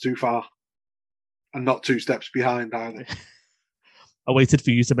 steps too far, and not 2 steps behind either. I waited for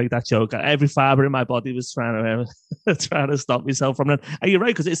you to make that joke. Every fiber in my body was trying to stop myself from that. And you're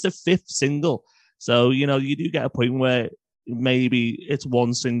right, because it's the 5th single. So, you know, you do get a point where maybe it's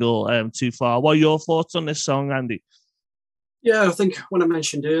one single too far. What are your thoughts on this song, Andy? Yeah, I think when I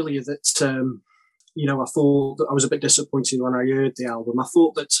mentioned earlier that, you know, I thought that I was a bit disappointed when I heard the album. I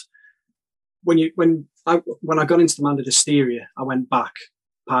thought that when I got into the Man of Hysteria, I went back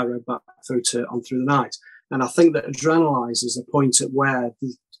through the night. And I think that Adrenalize is the point at where they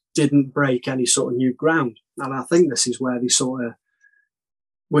didn't break any sort of new ground. And I think this is where they sort of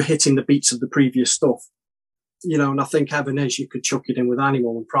were hitting the beats of the previous stuff. You know, and I think Heaven Is, you could chuck it in with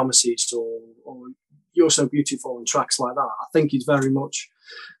Animal and Promises or You're So Beautiful and tracks like that. I think it's very much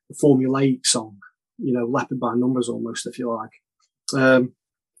a formulaic song, you know, Leopard by numbers almost, if you like.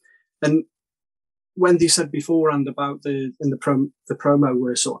 And when they said beforehand about the promo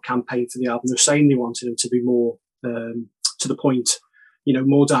were sort of campaign for the album, they're saying they wanted them to be more to the point, you know,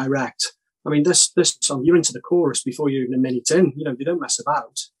 more direct. I mean, this song, you're into the chorus before you're even a minute in. You know, they don't mess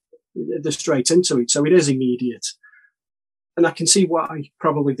about. They're straight into it, so it is immediate. And I can see why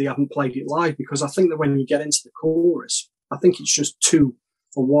probably they haven't played it live, because I think that when you get into the chorus, I think it's just too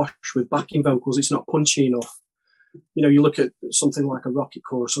awash with backing vocals. It's not punchy enough. You know, you look at something like a Rocket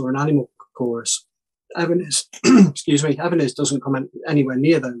chorus or an Animal chorus. Evanescence, Evanescence doesn't come anywhere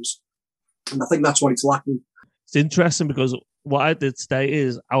near those. And I think that's what it's lacking. It's interesting because what I did today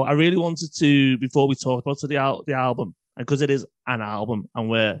is I really wanted to, before we talked about the album, and because it is an album and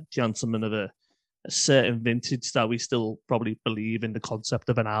we're gentlemen of a certain vintage that we still probably believe in the concept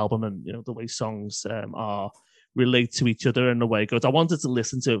of an album and, you know, the way songs relate to each other and the way it goes. I wanted to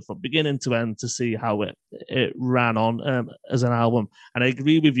listen to it from beginning to end to see how it ran on as an album. And I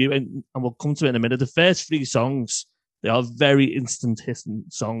agree with you, and we'll come to it in a minute. The first 3 songs, they are very instant hitting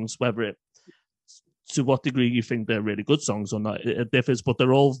songs, whether it, to what degree you think they're really good songs or not, it differs, but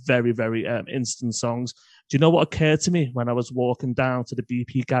they're all very, very instant songs. Do you know what occurred to me when I was walking down to the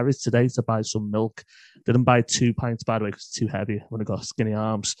BP garage today to buy some milk? Didn't buy 2 pints, by the way, because it's too heavy when I got skinny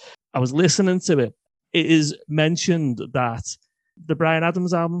arms. I was listening to it. It is mentioned that the Bryan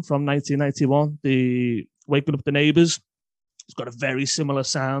Adams album from 1991, the Waking Up the Neighbours, it's got a very similar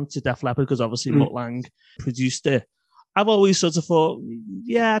sound to Def Leppard because obviously Mutt Lange produced it. I've always sort of thought,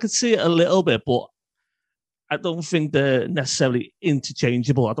 yeah, I could see it a little bit, but I don't think they're necessarily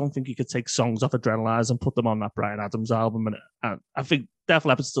interchangeable. I don't think you could take songs off Adrenalize and put them on that Bryan Adams album. And I think Def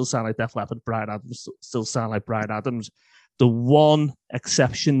Leppard still sound like Def Leppard, Bryan Adams still sound like Bryan Adams. The one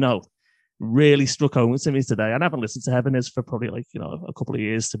exception, though, really struck home to me today. I haven't listened to Heaven Is for probably a couple of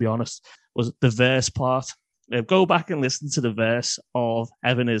years, to be honest, was the verse part. Go back and listen to the verse of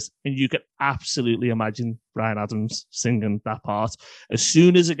Heaven Is, and you can absolutely imagine Bryan Adams singing that part. As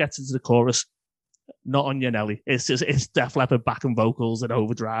soon as it gets into the chorus, not on your Nelly. It's Def Leppard backing vocals and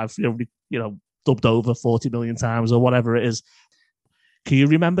overdrive, dubbed over 40 million times or whatever it is. Can you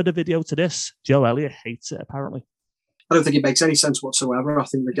remember the video to this? Joe Elliott hates it, apparently. I don't think it makes any sense whatsoever. I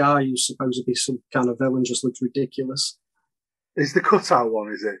think the guy who's supposed to be some kind of villain just looks ridiculous. Is the cutout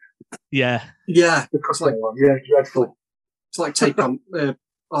one, is it? Yeah. Yeah. The cutout one. Yeah, dreadful. It's like Take On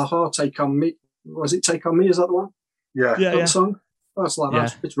Take On Me. Was it Take On Me? Is that the one? Yeah. That song? Oh, it's like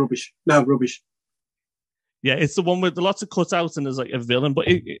that. It's rubbish. No, rubbish. Yeah, it's the one with lots of cutouts and there's like a villain. But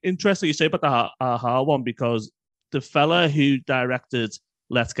interesting you say about the Aha one, because the fella who directed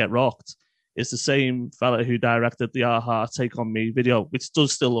Let's Get Rocked is the same fella who directed the Aha Take On Me video, which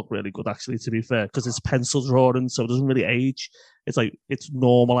does still look really good, actually, to be fair, because it's pencil drawing, so it doesn't really age. It's like it's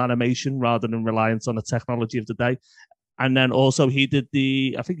normal animation rather than reliance on the technology of the day. And then also he did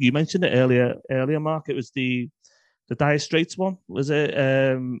I think you mentioned it earlier, Mark. It was the Dire Straits one, was it?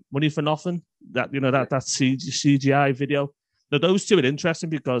 Money for Nothing. That CGI video. Now those two are interesting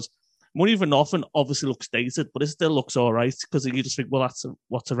because Money for Nothing obviously looks dated, but it still looks all right because you just think, well, that's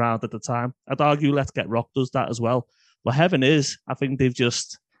what's around at the time. I'd argue Let's Get Rocked does that as well. But Heaven Is, I think they've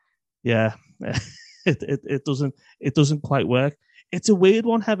just, it doesn't quite work. It's a weird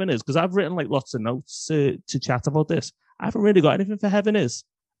one, Heaven Is, because I've written like lots of notes to chat about this. I haven't really got anything for Heaven Is.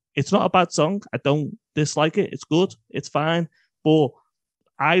 It's not a bad song. I don't dislike it. It's good. It's fine. But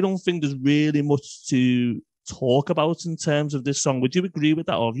I don't think there's really much to talk about in terms of this song. Would you agree with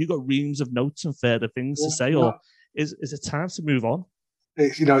that? Or have you got reams of notes and further things to say? Or is it time to move on?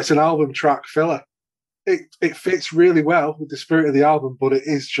 It's an album track filler. It fits really well with the spirit of the album, but it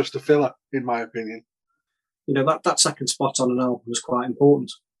is just a filler, in my opinion. That second spot on an album is quite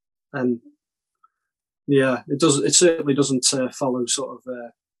important. And yeah, it certainly doesn't follow sort of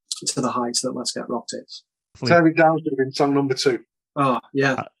to the heights that Let's Get Rocked is. Tear It Down should have been song number 2. Oh,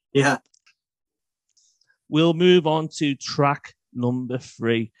 yeah. Yeah. We'll move on to track number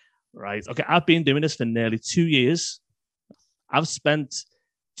 3. Right. Okay. I've been doing this for nearly 2 years. I've spent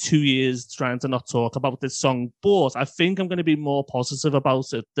 2 years trying to not talk about this song, but I think I'm going to be more positive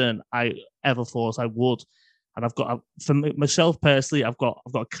about it than I ever thought I would. And for myself personally, I've got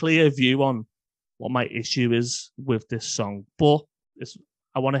a clear view on what my issue is with this song. But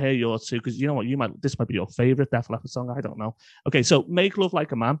I want to hear yours too, because you know what, this might be your favorite Def Leppard song. I don't know. Okay, so Make Love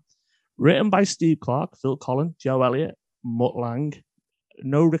Like a Man, written by Steve Clark, Phil Collen, Joe Elliott, Mutt Lange.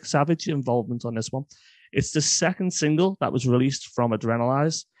 No Rick Savage involvement on this one. It's the second single that was released from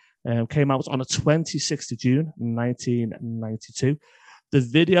Adrenalize. Came out on the 26th of June, 1992. The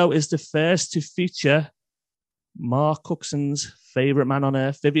video is the first to feature Mark Coxon's favorite man on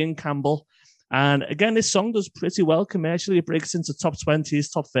earth, Vivian Campbell. And again, this song does pretty well commercially. It breaks into top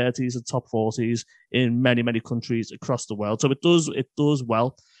 20s, top 30s, and top 40s in many, many countries across the world. So it does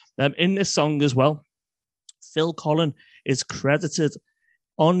well. In this song as well, Phil Collen is credited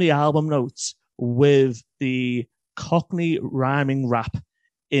on the album notes with the Cockney rhyming rap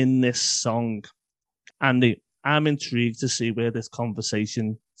in this song. And I'm intrigued to see where this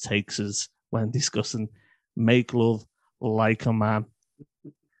conversation takes us when discussing Make Love Like a Man.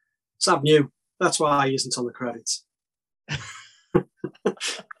 Sam knew. That's why he isn't on the credits.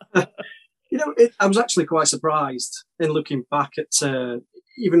 I was actually quite surprised in looking back at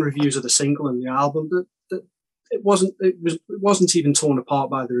even reviews of the single and the album that it wasn't even torn apart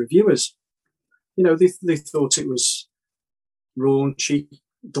by the reviewers. They thought it was raunchy,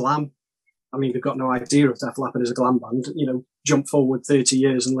 glam. I mean, they've got no idea of Def Leppard as a glam band. Jump forward 30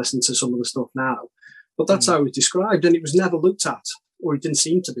 years and listen to some of the stuff now. But that's how it was described, and it was never looked at, or it didn't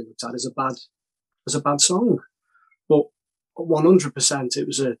seem to be looked at as a bad song. But 100%, it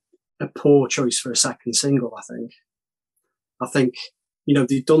was a poor choice for a second single. I think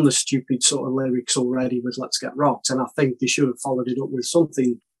they'd done the stupid sort of lyrics already with "Let's Get Rocked," and I think they should have followed it up with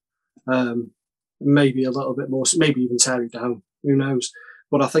something maybe a little bit more, maybe even tear it down. Who knows?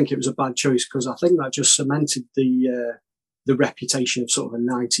 But I think it was a bad choice because I think that just cemented the reputation of sort of a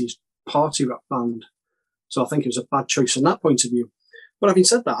 90s party rock band. So I think it was a bad choice from that point of view. But having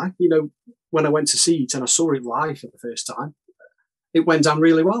said that, when I went to see it and I saw it live for the first time, it went down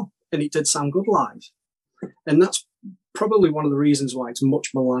really well and it did sound good live. And that's probably one of the reasons why it's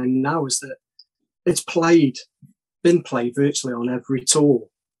much maligned now, is that it's been played virtually on every tour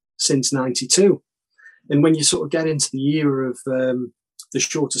since 92. And when you sort of get into the era of the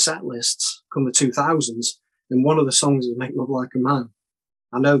shorter set lists come the 2000s, and one of the songs is Make Love Like a Man,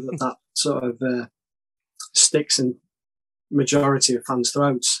 I know that sort of sticks in majority of fans'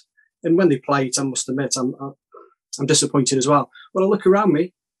 throats. And when they play it, I must admit, I'm disappointed as well. But I look around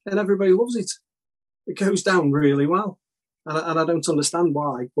me and everybody loves it. It goes down really well. And I don't understand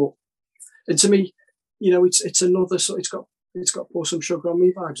why. And to me, it's another, so it's got Pour Some Sugar on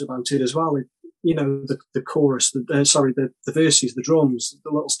Me vibes about it as well. The chorus, the verses, the drums,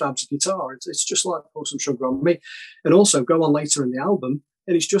 the little stabs of guitar. It's just like Pour Some Sugar on Me. And also go on later in the album,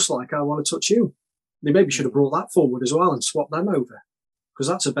 and it's just like I Want to Touch You. They maybe should have brought that forward as well and swapped them over, because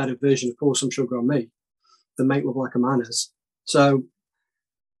that's a better version of Pour Some Sugar on Me than Make Love Like a Man is. So,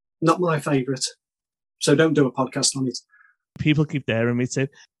 not my favourite. So don't do a podcast on it. People keep daring me to.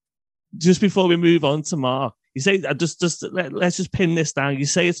 Just before we move on to Mark, you say let's just pin this down. You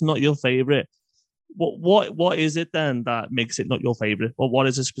say it's not your favourite. What is it then that makes it not your favourite? Or what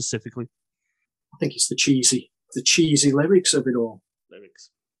is it specifically? I think it's the cheesy lyrics of it all. Lyrics.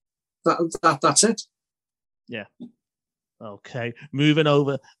 That's it. Yeah. Okay. Moving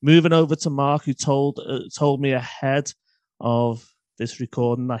over to Mark, who told me ahead of this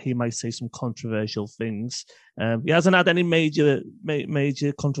recording that he might say some controversial things. He hasn't had any major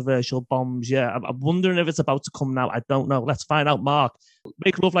controversial bombs yet. I'm wondering if it's about to come now. I don't know. Let's find out, Mark.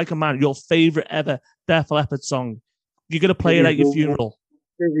 Make Love Like a Man, your favourite ever Def Leppard song. You're going to play it at your funeral.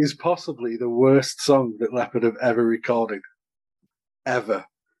 It is possibly the worst song that Leppard have ever recorded. Ever.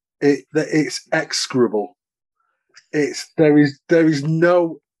 It's execrable. There is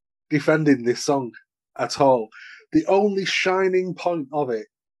no defending this song at all. The only shining point of it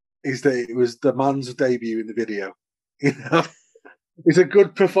is that it was the man's debut in the video. It's a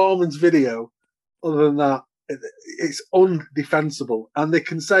good performance video. Other than that, it's undefensible. And they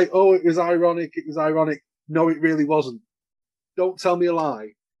can say, "Oh, it was ironic. It was ironic." No, it really wasn't. Don't tell me a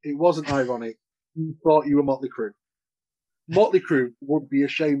lie. It wasn't ironic. You thought you were Motley Crue. Motley Crue would be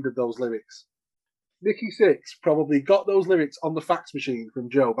ashamed of those lyrics. Nikki Sixx probably got those lyrics on the fax machine from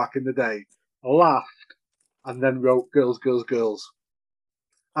Joe back in the day, laughed, and then wrote "Girls, Girls, Girls."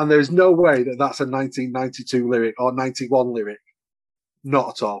 And there's no way that that's a 1992 lyric or 91 lyric. Not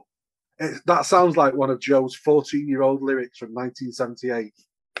at all. That sounds like one of Joe's 14-year-old lyrics from 1978,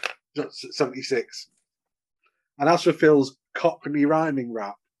 76. And as for Phil's Cockney rhyming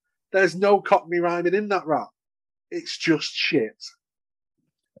rap, there's no Cockney rhyming in that rap. It's just shit.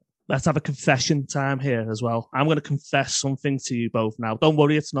 Let's have a confession time here as well. I'm going to confess something to you both now. Don't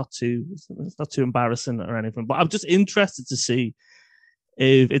worry, it's not too embarrassing or anything. But I'm just interested to see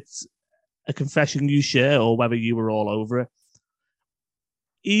if it's a confession you share or whether you were all over it.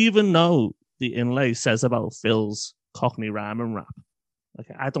 Even though the inlay says about Phil's Cockney rhyme and rap,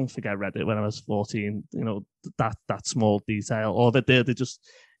 okay, I don't think I read it when I was 14. That small detail, or that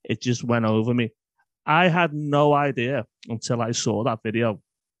it just went over me. I had no idea until I saw that video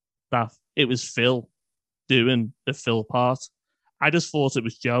that it was Phil doing the Phil part. I just thought it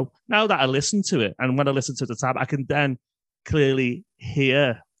was Joe. Now that I listen to it, and when I listen to the tab, I can then clearly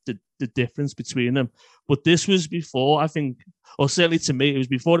hear the difference between them. But this was before, I think, or certainly to me, it was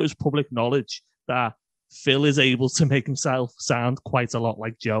before it was public knowledge that Phil is able to make himself sound quite a lot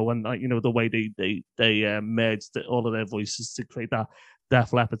like Joe, and the way they merged all of their voices to create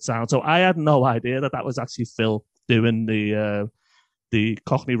Def Leppard sound. So I had no idea that was actually Phil doing the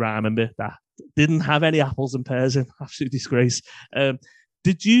Cockney rhyming bit that didn't have any apples and pears in. Absolute disgrace.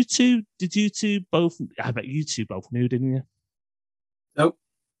 Did you two both? I bet you two both knew, didn't you?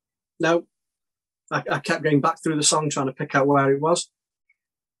 No. I kept going back through the song trying to pick out where it was.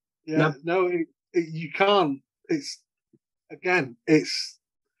 Yeah, you can't. It's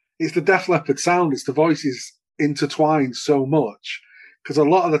the Def Leppard sound. It's the voices intertwined so much, because a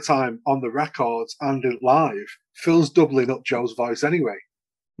lot of the time on the records and live, Phil's doubling up Joe's voice anyway.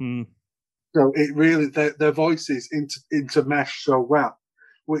 Mm. So it really, their voices intermesh so well,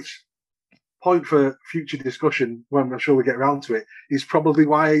 which point for future discussion, when I'm sure we get around to it, is probably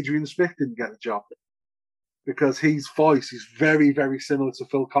why Adrian Smith didn't get the job, because his voice is very, very similar to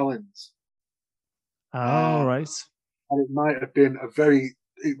Phil Collins. Oh, right. And it might have been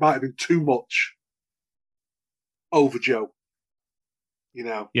too much over Joe.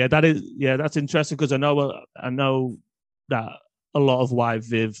 Yeah, that's interesting, because I know that a lot of why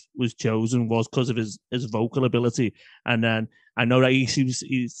Viv was chosen was because of his vocal ability, and then I know that he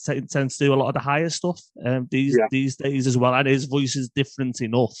tends to do a lot of the higher stuff these days as well, and his voice is different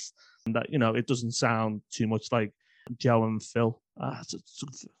enough that it doesn't sound too much like Joe and Phil. That's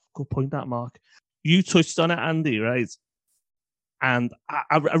a good point, that Mark. You touched on it, Andy, right? And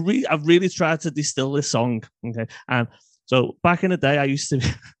I really tried to distill this song, okay? And so back in the day, I used to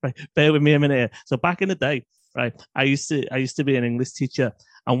right, bear with me a minute here. So back in the day, right, I used to be an English teacher,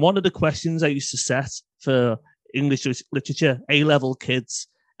 and one of the questions I used to set for English literature A-level kids,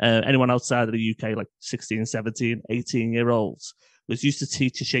 anyone outside of the UK, like 16, 17, 18-year-olds, was used to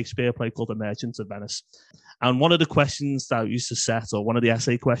teach a Shakespeare play called The Merchant of Venice. And one of the questions that I used to set, or one of the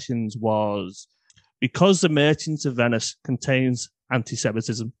essay questions, was, because The Merchant of Venice contains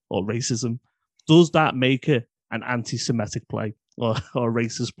anti-Semitism or racism, does that make it an anti-Semitic play or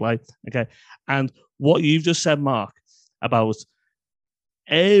racist play? Okay. And what you've just said, Mark, about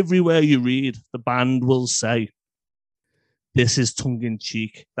everywhere you read, the band will say, this is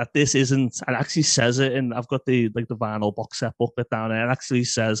tongue-in-cheek, that this isn't, and actually says it, and I've got the vinyl box set booklet down there, and actually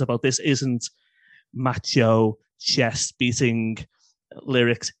says about this isn't macho, chest-beating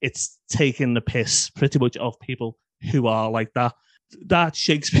lyrics. It's taking the piss pretty much of people who are like that. That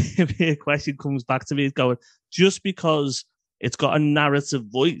Shakespeare question comes back to me going, just because it's got a narrative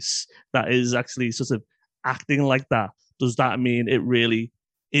voice that is actually sort of acting like that, does that mean it really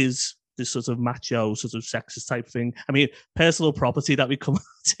is this sort of macho, sort of sexist type thing? I mean, personal property that we come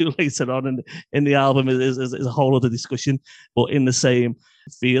to later on in the album is a whole other discussion, but in the same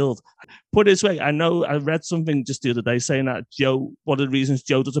field. Put it this way, I know I read something just the other day saying that Joe, one of the reasons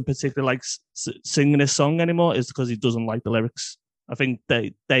Joe doesn't particularly like singing this song anymore is because he doesn't like the lyrics. I think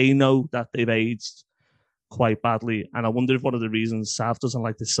they know that they've aged quite badly, and I wonder if one of the reasons Sav doesn't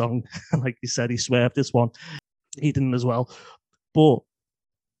like this song, like you said, he swerved this one, he didn't as well. But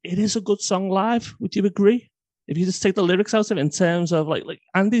it is a good song live. Would you agree? If you just take the lyrics out of it, in terms of like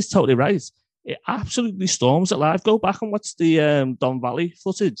Andy's totally right, it absolutely storms it live. Go back and watch the Don Valley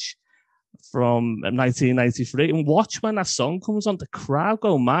footage from 1993 and watch when that song comes on. The crowd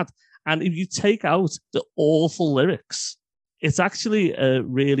go mad. And if you take out the awful lyrics, it's actually a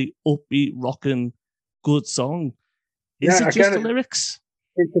really upbeat, rocking, good song. Is it just the lyrics?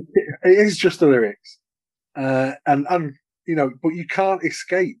 It is just the lyrics. And but you can't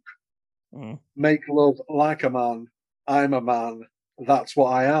escape. Make love like a man. I'm a man. That's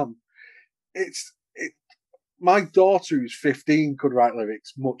what I am. My daughter, who's 15, could write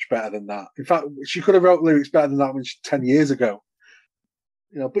lyrics much better than that. In fact, she could have wrote lyrics better than that 10 years ago.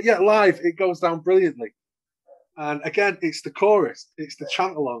 But yet live, it goes down brilliantly. And again, it's the chorus, it's the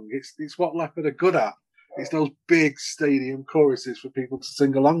chant along, it's what Leppard are good at. It's those big stadium choruses for people to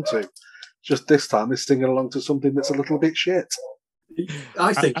sing along to. Just this time, they're singing along to something that's a little bit shit.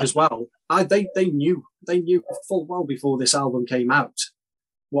 I think as well. They knew full well before this album came out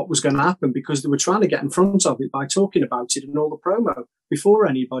what was going to happen, because they were trying to get in front of it by talking about it in all the promo before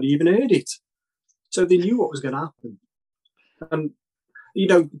anybody even heard it. So they knew what was going to happen. And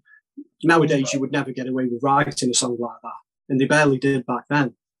nowadays you would never get away with writing a song like that, and they barely did back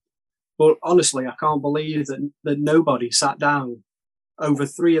then. But honestly, I can't believe that nobody sat down over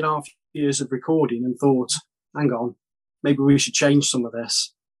 3.5 years of recording and thought, hang on, maybe we should change some of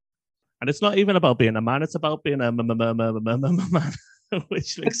this. And it's not even about being a man, it's about being a man,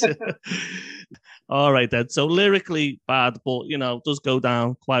 which makes it... All right, then. So lyrically bad, but, does go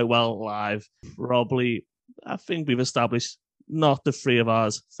down quite well live. Probably, I think we've established, not the three of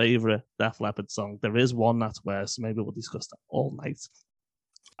ours favourite Def Leppard song. There is one that's worse, so maybe we'll discuss that all night.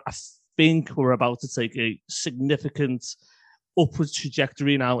 I think we're about to take a significant upward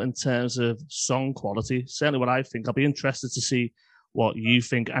trajectory now in terms of song quality. Certainly what I think. I'll be interested to see what you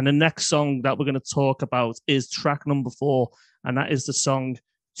think. And the next song that we're going to talk about is track number 4, and that is the song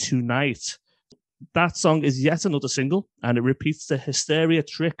Tonight. That song is yet another single, and it repeats the Hysteria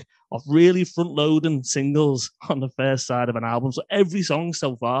trick of really front-loading singles on the first side of an album. So every song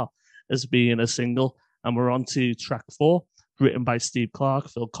so far has been a single, and we're on to track 4, written by Steve Clark,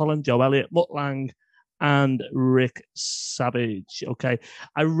 Phil Collins, Joe Elliott, Mutt Lange, and Rick Savage. Okay,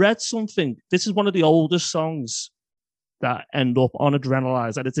 I read something. This is one of the oldest songs that end up on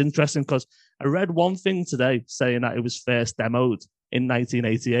Adrenalize, and it's interesting because I read one thing today saying that it was first demoed in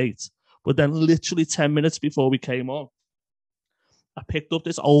 1988. But then literally 10 minutes before we came on, I picked up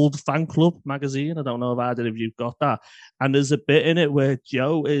this old Fan Club magazine. I don't know if either of you got that. And there's a bit in it where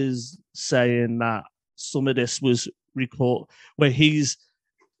Joe is saying that some of this was where he's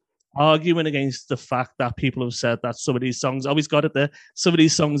arguing against the fact that people have said that some of these songs, always got it there, some of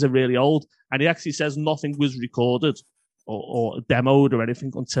these songs are really old. And he actually says nothing was recorded or demoed or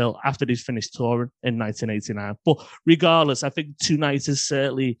anything until after he's finished touring in 1989. But regardless, I think Tonight is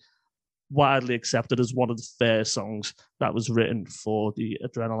certainly widely accepted as one of the first songs that was written for the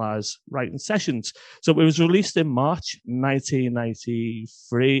Adrenalize writing sessions. So it was released in March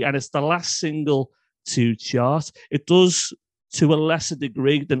 1993, and it's the last single to chart. It does, to a lesser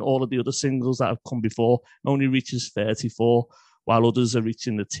degree than all of the other singles that have come before, only reaches 34, while others are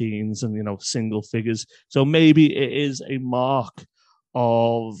reaching the teens and, single figures. So maybe it is a mark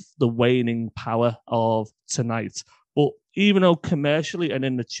of the waning power of Tonight. But even though commercially and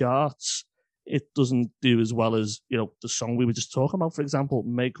in the charts, it doesn't do as well as, the song we were just talking about, for example,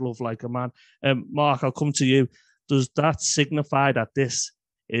 Make Love Like a Man. Mark, I'll come to you. Does that signify that this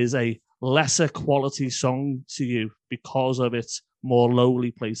is a lesser quality song to you because of its more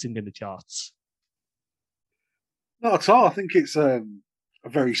lowly placing in the charts? Not at all. I think it's a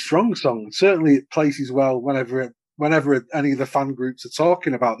very strong song. Certainly it places well whenever any of the fan groups are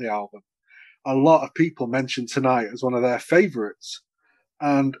talking about the album. A lot of people mention Tonight as one of their favourites.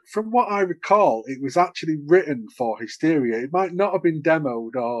 And from what I recall, it was actually written for Hysteria. It might not have been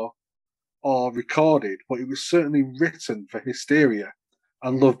demoed or recorded, but it was certainly written for Hysteria,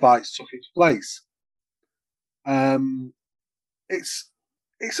 and Love Bites took its place.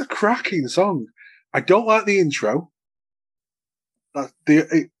 It's a cracking song. I don't like the intro. I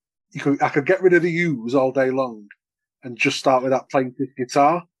could get rid of the U's all day long and just start with that plaintive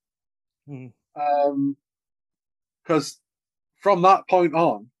guitar. Because from that point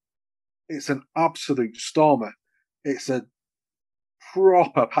on, it's an absolute stormer. It's a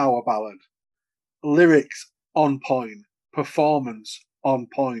proper power ballad. Lyrics on point, performance on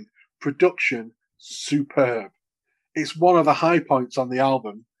point, production superb. It's one of the high points on the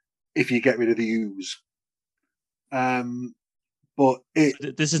album if you get rid of the U's. But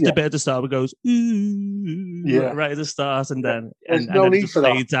this is the bit at the start where it goes ooh, right at the start, and then and no then need it just for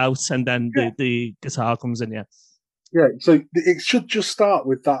that. fades out, and then the guitar comes in. Yeah, so it should just start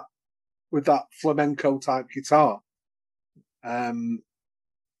with that flamenco type guitar, and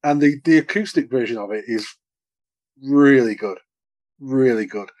the acoustic version of it is really good, really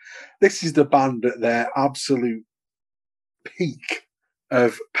good. This is the band at their absolute peak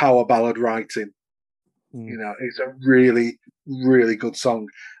of power ballad writing. It's a really, really good song,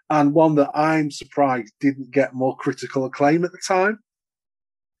 and one that I'm surprised didn't get more critical acclaim at the time.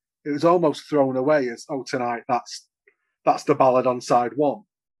 It was almost thrown away as, Tonight, that's the ballad on side one,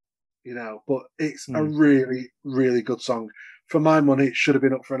 but it's a really, really good song. For my money, it should have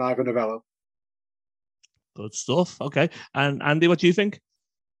been up for an Ivor Novello. Good stuff. Okay. And Andy, what do you think?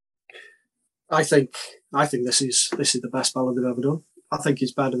 I think this is the best ballad they've ever done. I think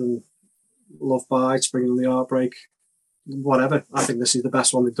it's better than Love Bites, Bringing on the Heartbreak, whatever. I think this is the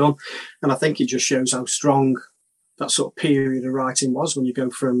best one they've done. And I think it just shows how strong that sort of period of writing was when you go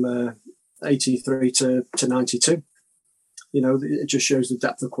from 83 to 92. It just shows the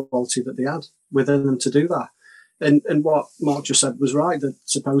depth of quality that they had within them to do that. And what Mark just said was right, that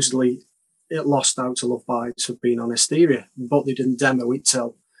supposedly it lost out to Love Bites for being on Hysteria, but they didn't demo it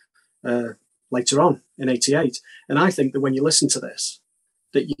till later on in 88. And I think that when you listen to this,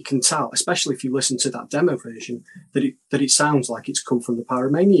 that you can tell, especially if you listen to that demo version, that it sounds like it's come from the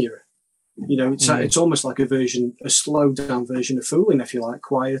Pyromania era. It's almost like a slowed down version of Fooling, if you like,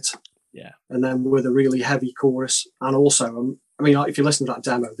 quiet. Yeah. And then with a really heavy chorus. And also, if you listen to that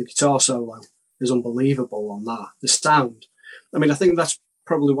demo, the guitar solo is unbelievable on that. The sound. I think that's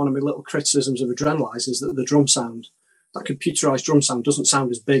probably one of my little criticisms of Adrenalize, is that the drum sound, that computerized drum sound, doesn't sound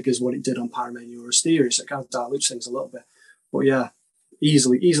as big as what it did on Pyromania or Hysteria, so it kind of dilutes things a little bit. But yeah,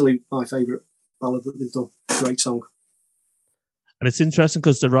 easily my favourite ballad that they've done. Great song. And it's interesting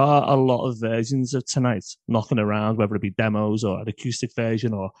because there are a lot of versions of Tonight knocking around, whether it be demos or an acoustic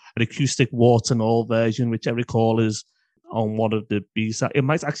version or an acoustic warts and all version, which I recall is on one of the B-sides. It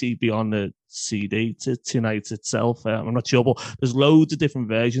might actually be on the CD to Tonight itself. I'm not sure, but there's loads of different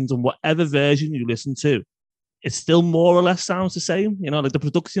versions, and whatever version you listen to, it still more or less sounds the same. You know, like the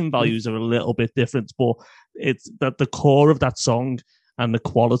production values are a little bit different, but it's that the core of that song and the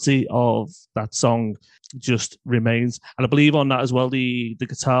quality of that song just remains. And I believe on that as well, the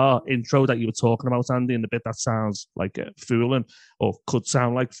guitar intro that you were talking about, Andy, and the bit that sounds like Foolin', or could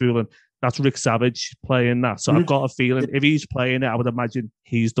sound like Foolin', that's Rick Savage playing that. So I've got a feeling if he's playing it, I would imagine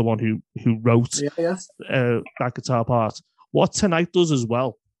he's the one who wrote that guitar part. What Tonight does as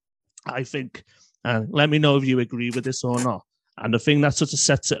well, I think, and let me know if you agree with this or not, and the thing that sort of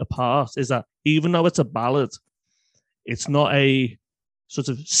sets it apart is that even though it's a ballad, it's not a sort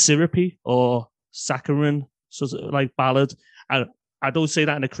of syrupy or saccharine sort of like ballad. And I don't say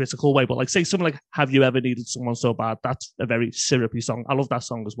that in a critical way, but like say something like Have You Ever Needed Someone So Bad? That's a very syrupy song. I love that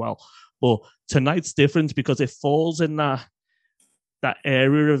song as well. But Tonight's different because it falls in that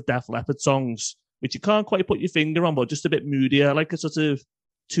area of Def Leppard songs, which you can't quite put your finger on, but just a bit moodier, like a sort of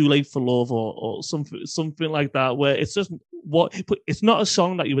Too Late for Love or something like that, where it's just it's not a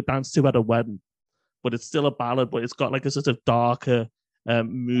song that you would dance to at a wedding, but it's still a ballad, but it's got like a sort of darker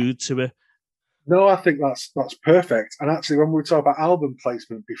mood to it. No, I think that's perfect. And actually, when we were talking about album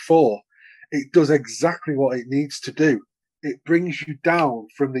placement before, it does exactly what it needs to do. It brings you down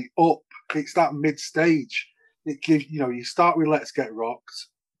from the up. It's that mid stage. It gives you start with Let's Get Rocked,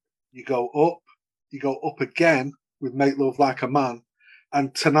 you go up again with Make Love Like a Man,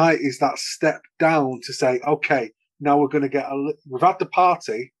 and Tonight is that step down to say, okay, now we're going to we've had the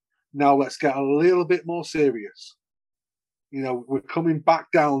party. Now let's get a little bit more serious. We're coming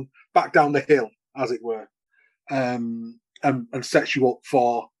back down the hill, as it were, and sets you up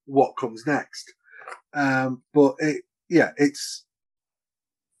for what comes next. But it's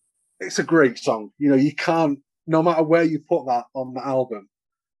a great song. You can't, no matter where you put that on the album,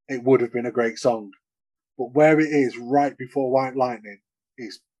 it would have been a great song. But where it is right before White Lightning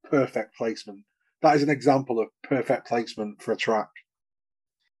is perfect placement. That is an example of perfect placement for a track.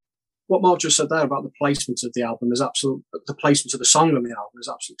 What Mark just said there about the placement of the album the placement of the song on the album is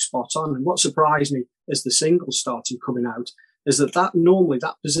absolutely spot on. And what surprised me as the single started coming out is that normally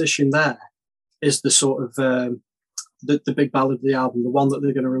that position there is the sort of the big ballad of the album, the one that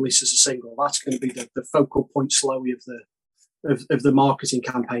they're going to release as a single. That's going to be the focal point slowly of the marketing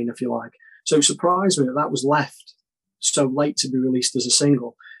campaign, if you like. So it surprised me that was left so late to be released as a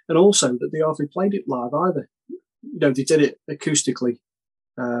single, and also that they hardly played it live either. They did it acoustically.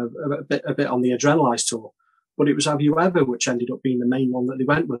 A bit on the Adrenalize tour, but it was Have You Ever which ended up being the main one that they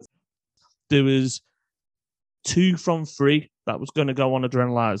went with. There was 2 from 3 that was going to go on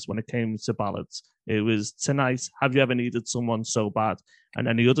Adrenalize when it came to ballads. It was Tonight, Have You Ever Needed Someone So Bad, and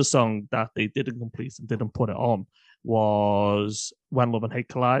then the other song that they didn't complete and didn't put it on was When Love and Hate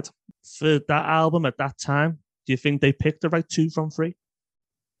Collide. For that album at that time, do you think they picked the right 2 from 3?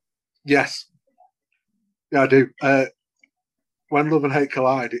 Yes. Yeah, I do. When Love and Hate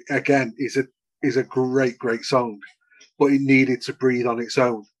Collide, again, is a great, great song, but it needed to breathe on its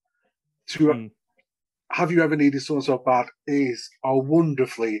own. Have You Ever Needed Someone So Bad is a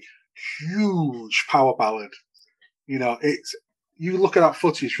wonderfully huge power ballad. You look at that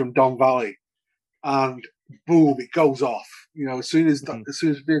footage from Don Valley, and boom, it goes off. As soon as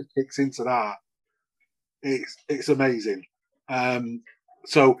Viv kicks into that, it's amazing.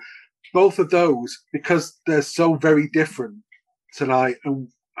 So both of those, because they're so very different, Tonight and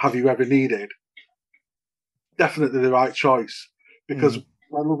Have You Ever Needed, definitely the right choice, because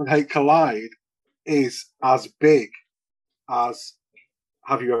When Love and Hate Collide is as big as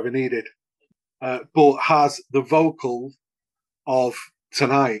Have You Ever Needed, but has the vocal of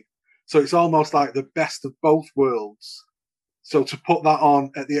Tonight. So it's almost like the best of both worlds. So to put that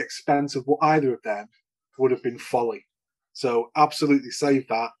on at the expense of either of them would have been folly. So absolutely save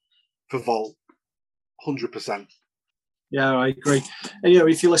that for Vault, 100%. Yeah, I agree. And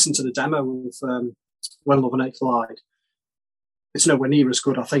if you listen to the demo of When Love and Hate Collide, it's nowhere near as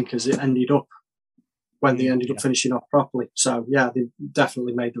good, I think, as it ended up when they ended up finishing off properly. So yeah, they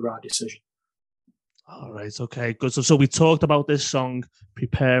definitely made the right decision. All right, okay, good. So we talked about this song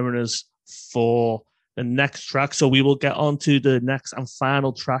preparing us for the next track. So we will get on to the next and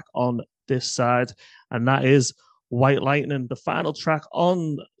final track on this side, and that is White Lightning. The final track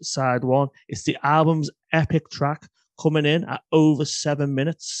on side 1 is the album's epic track, coming in at over 7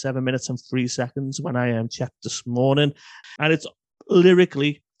 minutes and 3 seconds when I checked this morning. And it's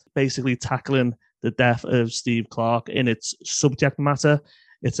lyrically basically tackling the death of Steve Clark in its subject matter.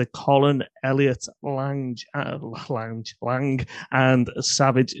 It's a Colin Elliott Lang and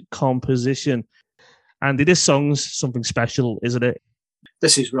Savage composition. Andy, this song's something special, isn't it?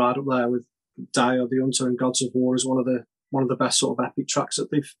 This is right up there with Dio the Hunter and Gods of War as one of the best sort of epic tracks that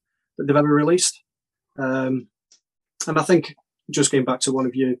they've ever released. And I think, just getting back to one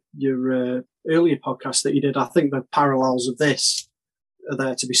of your earlier podcasts that you did, I think the parallels of this are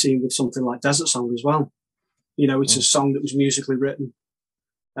there to be seen with something like Desert Song as well. You know, it's a song that was musically written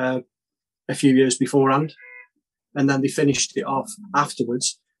a few years beforehand, and then they finished it off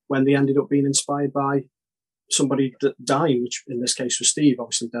afterwards when they ended up being inspired by somebody dying, which in this case was Steve.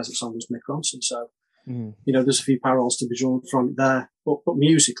 Obviously, Desert Song was Mick Ronson. So, you know, there's a few parallels to be drawn from it there. But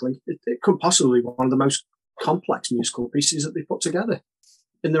musically, it could possibly be one of the most complex musical pieces that they put together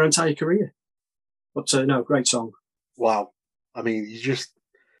in their entire career. But no, great song. Wow. I mean,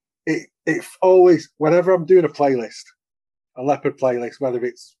 it always, whenever I'm doing a Leopard playlist, whether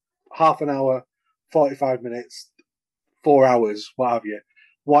it's half an hour, 45 minutes, 4 hours, what have you,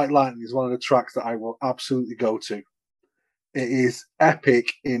 White Lightning is one of the tracks that I will absolutely go to. It is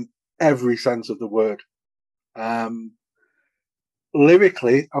epic in every sense of the word.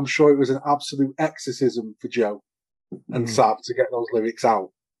 Lyrically, I'm sure it was an absolute exorcism for Joe and Sav to get those lyrics out.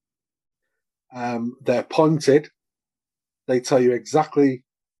 They're pointed. They tell you exactly,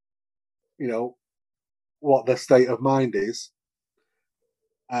 you know, what their state of mind is.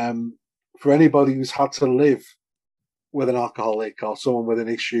 For anybody who's had to live with an alcoholic or someone with an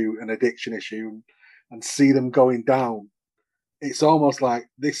addiction issue, and see them going down, it's almost like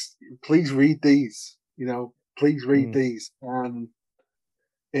this. Please read these, please read these. And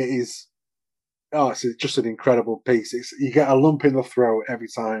it is, it's just an incredible piece. You get a lump in the throat every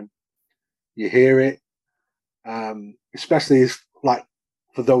time you hear it. Especially like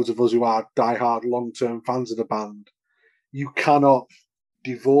for those of us who are diehard long-term fans of the band, you cannot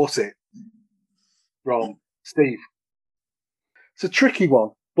divorce it from Steve. It's a tricky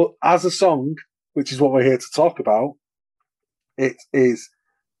one, but as a song, which is what we're here to talk about, it is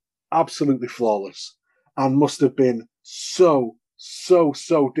absolutely flawless and must have been so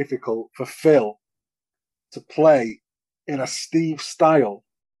difficult for Phil to play in a Steve style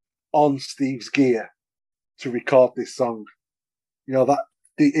on Steve's gear to record this song. That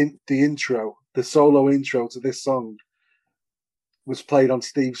the intro, the solo intro to this song was played on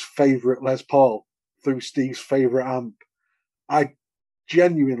Steve's favourite Les Paul through Steve's favourite amp. I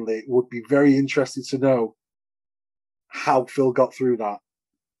genuinely would be very interested to know how Phil got through that.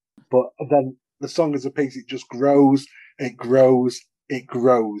 But then the song as a piece, it just grows, it grows, it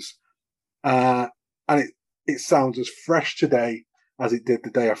grows. And it sounds as fresh today as it did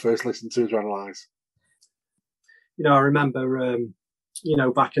the day I first listened to Adrenalize. I remember,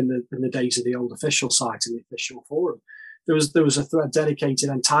 back in the days of the old official site and the official forum, there was a thread dedicated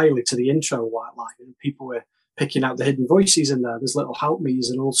entirely to the intro of White Lightning, and people were picking out the hidden voices in there. There's little help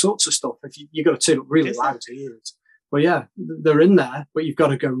me's and all sorts of stuff. If you got to turn up really loud to hear it. But yeah, they're in there, but you've got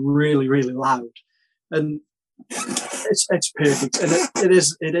to go really, really loud. And it's perfect. And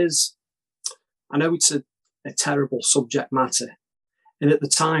it is, I know it's a terrible subject matter. And at the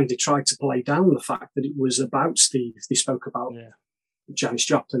time, they tried to play down the fact that it was about Steve. They spoke about Janis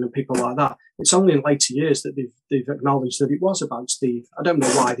Joplin and people like that. It's only in later years that they've acknowledged that it was about Steve. I don't know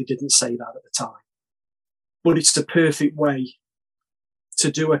why they didn't say that at the time. But it's the perfect way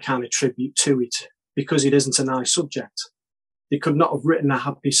to do a kind of tribute to it, because it isn't a nice subject. They could not have written a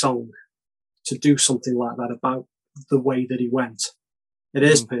happy song to do something like that about the way that he went. It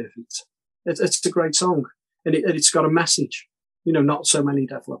is perfect. It's a great song. And it's got a message. Not so many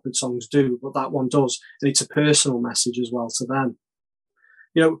Def Leppard songs do, but that one does. And it's a personal message as well to them.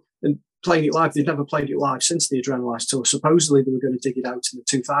 And playing it live, they've never played it live since the Adrenalize tour. Supposedly they were going to dig it out in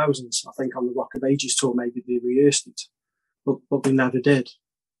the 2000s. I think on the Rock of Ages tour, maybe they rehearsed it, but they never did.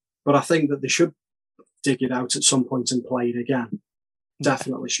 But I think that they should dig it out at some point and play it again.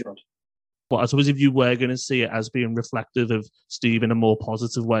 Definitely should. But I suppose if you were going to see it as being reflective of Steve in a more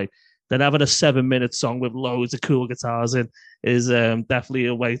positive way, then having a 7-minute song with loads of cool guitars in is definitely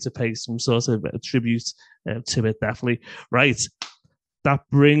a way to pay some sort of tribute to it, definitely. Right. That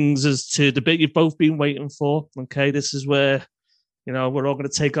brings us to the bit you've both been waiting for. Okay, this is where, we're all going to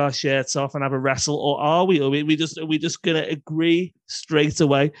take our shirts off and have a wrestle, or are we? Are we just going to agree straight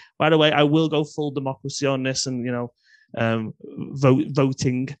away? By the way, I will go full democracy on this and,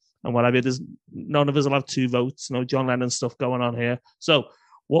 voting and what have you. None of us will have 2 votes. No John Lennon stuff going on here. So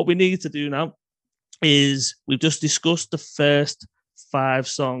what we need to do now is we've just discussed the first 5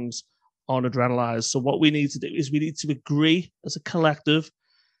 songs on Adrenalize. So what we need to do is we need to agree as a collective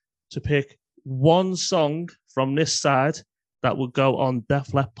to pick one song from this side that would go on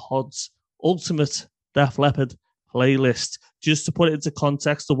Def Leppard Pod's ultimate Def Leppard playlist. Just to put it into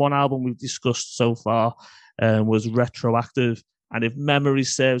context, the one album we've discussed so far was Retroactive. And if memory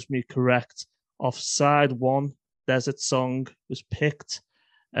serves me correct, off side 1, Desert Song was picked.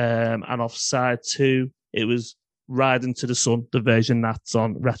 And off side 2, it was Ride Into the Sun, the version that's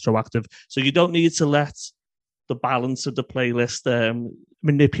on Retroactive. So you don't need to let the balance of the playlist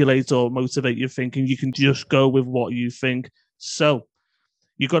manipulate or motivate your thinking. You can just go with what you think. So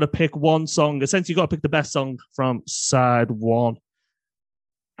you got to pick one song. Essentially, you got to pick the best song from side 1.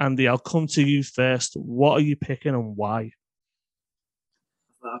 Andy, I'll come to you first. What are you picking and why?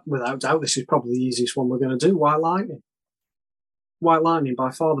 Without doubt, this is probably the easiest one we're going to do. White Lightning. White Lightning, by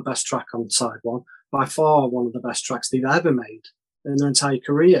far the best track on side 1. By far one of the best tracks they've ever made in their entire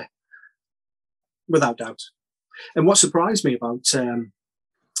career. Without doubt. And what surprised me about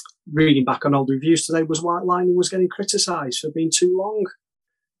reading back on old reviews today was White Lightning was getting criticised for being too long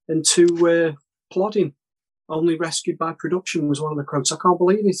and too plodding. Only rescued by production was one of the quotes. I can't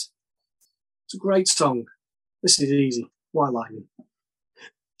believe it. It's a great song. This is easy. White Lightning.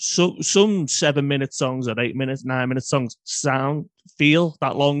 So some 7-minute songs or 8-minute, 9-minute songs feel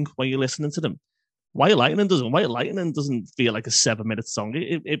that long when you're listening to them. White Lightning doesn't. White Lightning doesn't feel like a 7-minute song.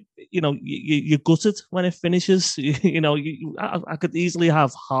 You're gutted when it finishes. I could easily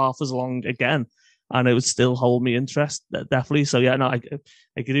have half as long again, and it would still hold me interest. Definitely. So yeah, no, I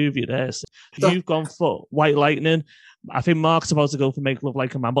agree with you there. So you've gone for White Lightning. I think Mark's about to go for Make Love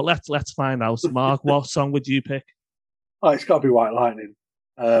Like a Man, but let's find out. Mark, what song would you pick? Oh, it's got to be White Lightning.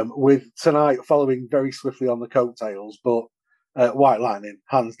 With Tonight following very swiftly on the coattails, but White Lightning,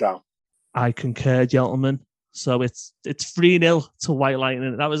 hands down. I concur, gentlemen. So it's 3-0 to White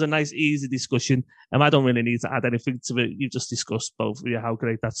Lightning. That was a nice, easy discussion. I don't really need to add anything to it. You've just discussed both of you how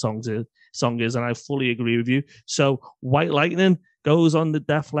great that song is, and I fully agree with you. So White Lightning goes on the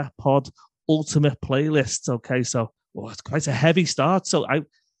Def Leppard Pod Ultimate playlist. Okay, so it's quite a heavy start. So I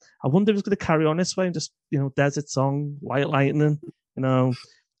wonder if it's going to carry on this way and just, Desert Song, White Lightning,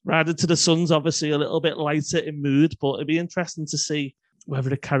 Ride Into the Sun's obviously a little bit lighter in mood, but it'd be interesting to see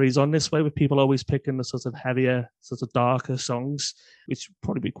whether it carries on this way with people always picking the sort of heavier, sort of darker songs, which would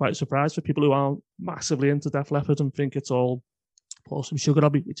probably be quite a surprise for people who aren't massively into Def Leppard and think it's all pour some sugar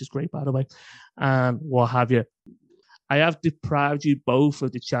on me, which is great, by the way, and what have you. I have deprived you both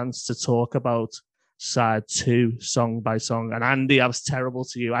of the chance to talk about side 2 song by song. And Andy, I was terrible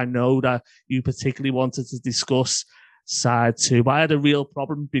to you. I know that you particularly wanted to discuss side 2, but I had a real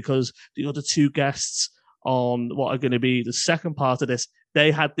problem because the other 2 guests on what are going to be the second part of this,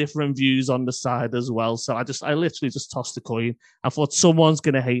 they had different views on the side as well. So I literally just tossed a coin. I thought someone's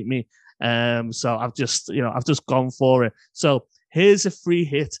going to hate me. So I've just gone for it. So here's a free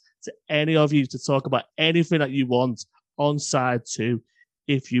hit to any of you to talk about anything that you want on side 2,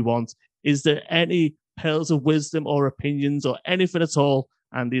 if you want. Is there any pearls of wisdom or opinions or anything at all,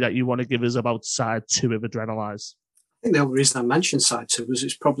 Andy, that you want to give us about side 2 of Adrenalize? I think the only reason I mentioned side 2 was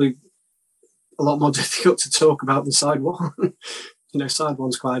it's probably a lot more difficult to talk about than side 1. Side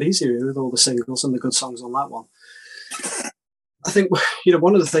 1's quite easy with all the singles and the good songs on that one. I think,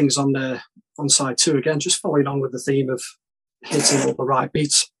 one of the things on side 2, again, just following on with the theme of hitting all the right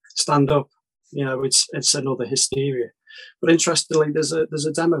beats, stand up, it's another Hysteria. But interestingly, there's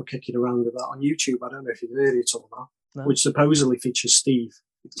a demo kicking around of that on YouTube. I don't know if you've heard it or not, no. Which supposedly features Steve.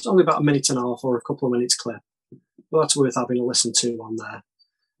 It's only about 1.5 minutes or a couple of minutes clip, but that's worth having a listen to on there.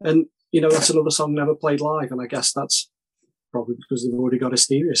 And that's another song never played live, and I guess that's probably because they've already got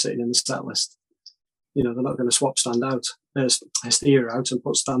Hysteria sitting in the set list. They're not going to swap Hysteria out and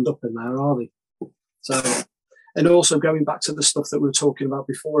put Stand Up in there, are they? So, and also going back to the stuff that we were talking about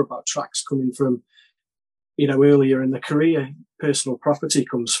before about tracks coming from, earlier in the career, Personal Property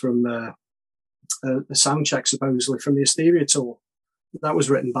comes from a sound check supposedly from the Hysteria tour. That was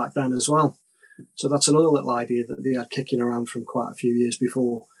written back then as well. So that's another little idea that they had kicking around from quite a few years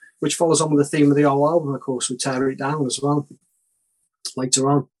before, which follows on with the theme of the whole album, of course, with Tear It Down as well, later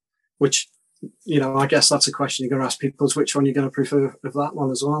on, which, I guess that's a question you're going to ask people is which one you're going to prefer of that one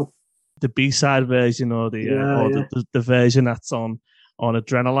as well. The B-side version or the version that's on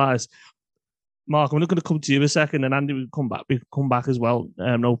Adrenalize. Mark, I'm not going to come to you a second, and Andy will come back as well,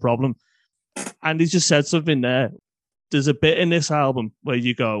 no problem. Andy just said something there. There's a bit in this album where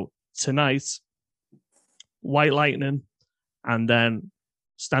you go, Tonight, White Lightning, and then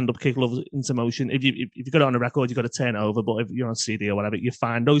Stand Up, Kick Love Into Motion. If you got it on a record, you've got to turn it over, but if you're on CD or whatever, you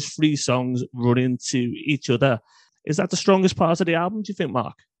find those 3 songs run into each other. Is that the strongest part of the album, do you think,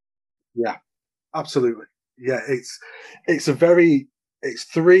 Mark? Yeah, absolutely. Yeah, it's 3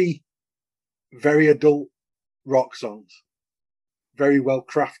 very adult rock songs, very well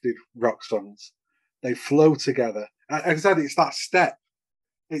crafted rock songs. They flow together. Like I said, it's that step.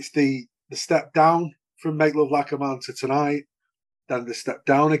 It's the step down from Make Love Like a Man to Tonight, then the step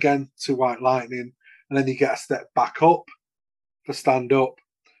down again to White Lightning, and then you get a step back up for Stand Up,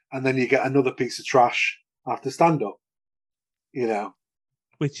 and then you get another piece of trash after Stand Up. You know,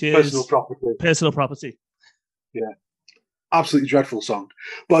 which is Personal Property. Personal Property. Yeah, absolutely dreadful song.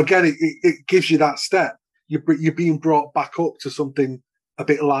 But again, it gives you that step. You're being brought back up to something a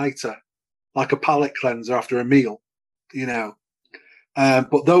bit lighter, like a palate cleanser after a meal. You know,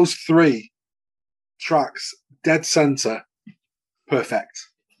 but those three tracks, dead center, perfect.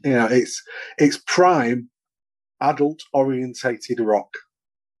 You know, it's prime adult orientated rock,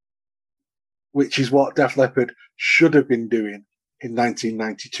 which is what Def Leppard should have been doing in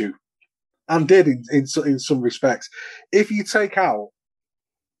 1992 and did in some respects. If you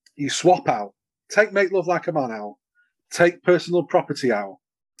swap out, take Make Love Like a Man out, take Personal Property out,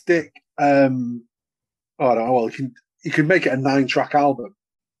 stick, you can make it a 9-track album,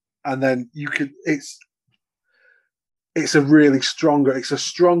 and then it's a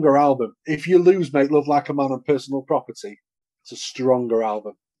stronger album. If you lose Make Love Like a Man and Personal Property, it's a stronger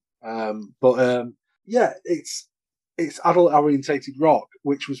album. It's adult orientated rock,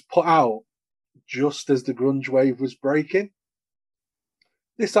 which was put out just as the grunge wave was breaking.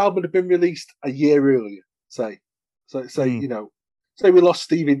 This album had been released a year earlier, say we lost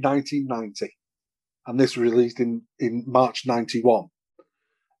Steve in 1990, and this was released in March 91.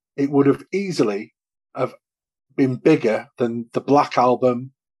 It would have easily have been bigger than the Black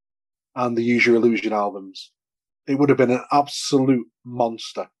Album and the Use Your Illusion albums. It would have been an absolute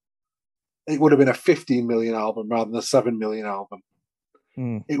monster. It would have been a 15 million album rather than a 7 million album.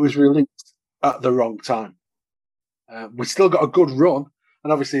 It was released at the wrong time. We still got a good run,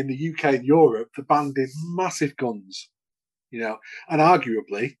 and obviously in the UK and Europe, the band did massive guns, you know, and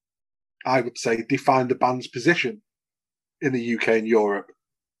arguably, I would say, defined the band's position in the UK and Europe.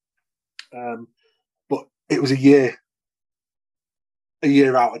 But it was a year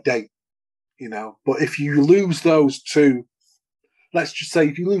out of date, you know. But if you lose those two, let's just say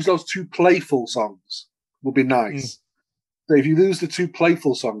if you lose those two playful songs, would be nice. So if you lose the two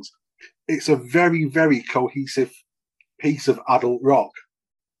playful songs, it's a very, very cohesive piece of adult rock.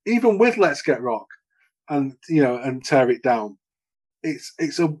 Even with Let's Get Rock and Tear It Down,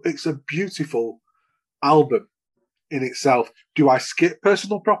 it's a beautiful album in itself. Do I skip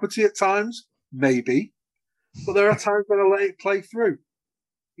Personal Property at times? Maybe. But there are times when I let it play through.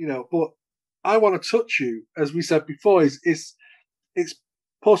 You know, but I Want to Touch You, as we said before, it's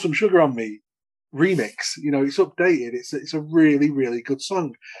Pour Some Sugar on Me remix. You know, it's updated. It's a really, really good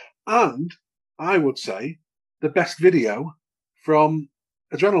song. And I would say the best video from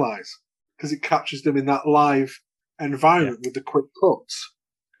Adrenalize, because it captures them in that live environment with the quick cuts.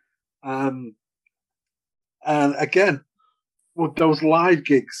 And again, would those live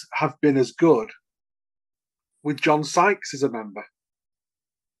gigs have been as good with John Sykes as a member?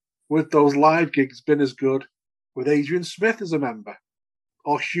 Would those live gigs been as good with Adrian Smith as a member?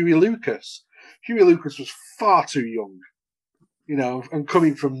 Or Huey Lucas? Huey Lucas was far too young, you know, and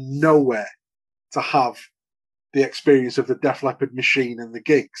coming from nowhere to have the experience of the Def Leppard machine and the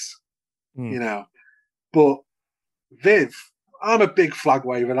gigs, you know. But Viv, I'm a big flag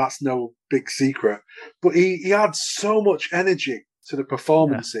waver, that's no big secret. But he adds so much energy to the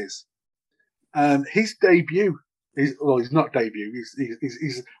performances. His debut, he's not debut,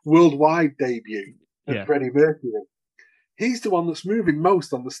 his worldwide debut of Freddie Mercury. He's the one that's moving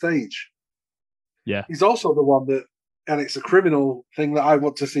most on the stage. Yeah. He's also the one that, and it's a criminal thing that I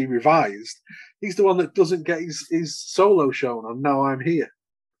want to see revised, he's the one that doesn't get his solo shown on Now I'm Here.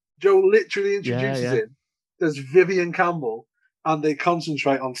 Joe literally introduces him. There's Vivian Campbell, and they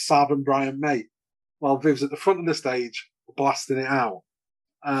concentrate on Sav and Brian May, while Viv's at the front of the stage blasting it out.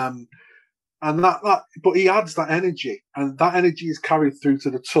 And but he adds that energy, and that energy is carried through to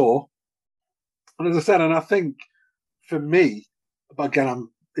the tour. And as I said, and I think for me, but again,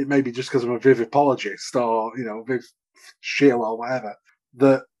 it may be just because I'm a Viv apologist or, you know, Viv shill or whatever,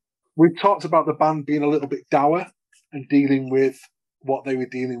 that we've talked about the band being a little bit dour and dealing with what they were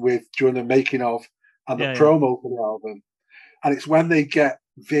dealing with during the making of and the promo for the album. And it's when they get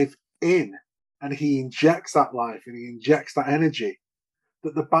Viv in and he injects that life and he injects that energy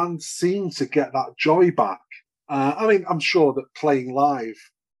that the band seemed to get that joy back. I mean, I'm sure that playing live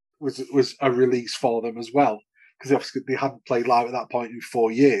was a release for them as well, because obviously they hadn't played live at that point in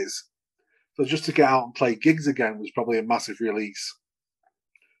 4 years. So just to get out and play gigs again was probably a massive release.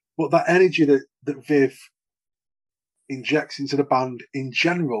 But that energy that Viv injects into the band in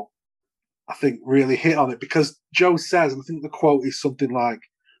general, I think, really hit on it, because Joe says, and I think the quote is something like,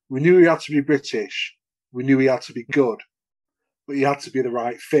 "We knew he had to be British, we knew he had to be good, but he had to be the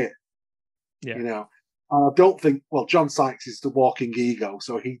right fit." Yeah. You know, and I don't think, well, John Sykes is the walking ego,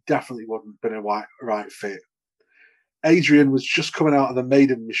 so he definitely wouldn't have been a right fit. Adrian was just coming out of the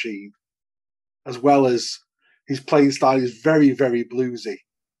Maiden machine, as well as his playing style is very, very bluesy,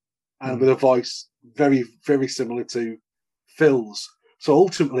 and with a voice very, very similar to Phil's. So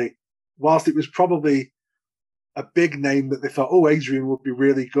ultimately, whilst it was probably a big name that they thought, oh, Adrian would be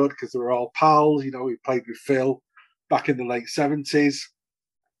really good because they were all pals, you know, he played with Phil back in the late 70s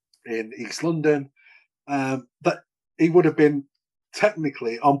in East London, that he would have been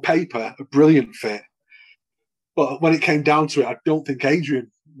technically, on paper, a brilliant fit. But when it came down to it, I don't think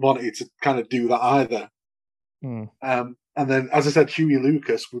Adrian wanted to kind of do that either. And then, as I said, Huey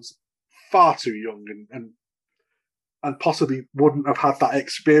Lucas was far too young and possibly wouldn't have had that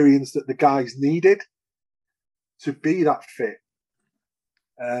experience that the guys needed to be that fit.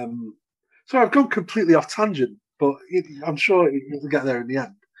 So I've gone completely off tangent, but I'm sure we'll get there in the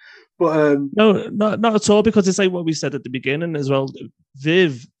end. But no, not at all, because it's like what we said at the beginning as well.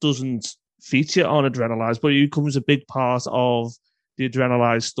 Viv doesn't feature on Adrenalize, but he becomes a big part of the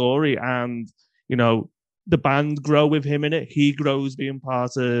Adrenalize story, and you know, the band grow with him in it. He grows being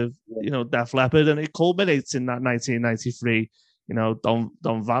part of, you know, Def Leppard, and it culminates in that 1993, you know, Don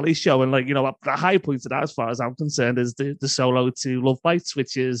Valley show. And like, you know, the high point of that, as far as I'm concerned, is the solo to Love Bites,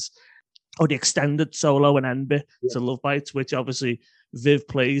 which is, or the extended solo and end bit to Love Bites, which obviously Viv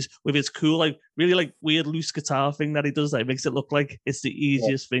plays with his cool, like really like weird loose guitar thing that he does that makes it look like it's the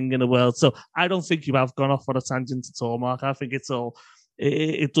easiest thing in the world. So I don't think you have gone off on a tangent at all, Mark. I think it's all,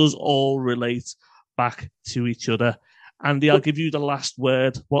 it does all relate back to each other. Andy, I'll give you the last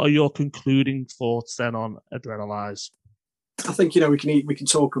word. What are your concluding thoughts then on Adrenalize? I think, you know, we can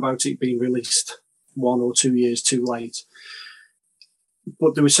talk about it being released 1 or 2 years too late,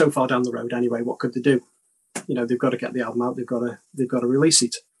 but they were so far down the road anyway. What could they do? You know, they've got to get the album out. They've got to release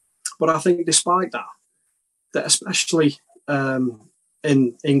it. But I think, despite that especially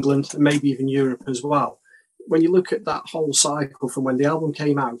in England and maybe even Europe as well, when you look at that whole cycle from when the album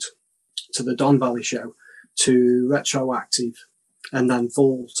came out to the Don Valley show to Retroactive and then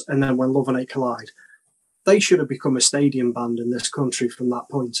Vault and then When Love and Hate Collide, they should have become a stadium band in this country from that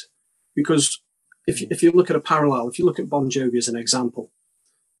point. Because if you look at a parallel, if you look at Bon Jovi as an example,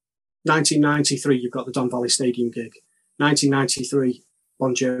 1993, you've got the Don Valley Stadium gig. 1993,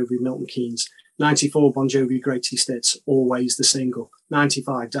 Bon Jovi, Milton Keynes. 94, Bon Jovi, Greatest Hits, Always the single.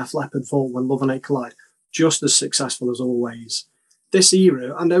 95, Def Leppard, Vault, When Love and Hate Collide. Just as successful as Always. This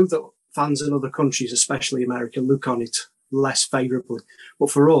era, I know that fans in other countries, especially America, look on it less favourably. But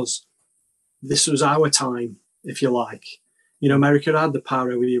for us, this was our time, if you like. You know, America had the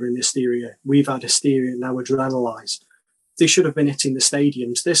Pyro era and Hysteria. We've had Hysteria, now Adrenalize. They should have been hitting the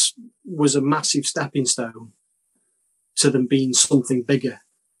stadiums. This was a massive stepping stone to them being something bigger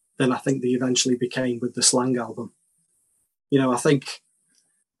than I think they eventually became with the Slang album. You know, I think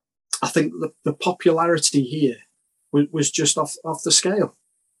the popularity here was just off the scale.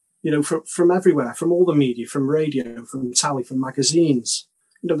 You know, from everywhere, from all the media, from radio, from telly, from magazines.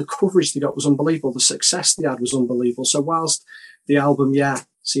 You know, the coverage they got was unbelievable. The success they had was unbelievable. So whilst the album,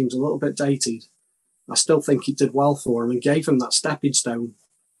 seems a little bit dated, I still think it did well for them and gave them that stepping stone.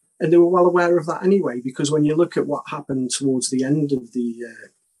 And they were well aware of that anyway, because when you look at what happened towards the end of the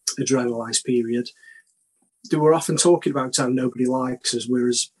Adrenalize period, they were often talking about how nobody likes us, we're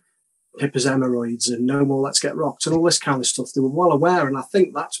as hip as hemorrhoids and no more Let's Get Rocked and all this kind of stuff. They were well aware, and I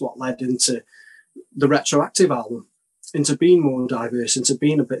think that's what led into the Retroactive album, into being more diverse, into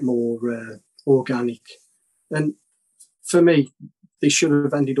being a bit more organic. And for me, they should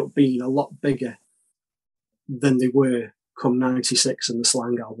have ended up being a lot bigger than they were come 96 and the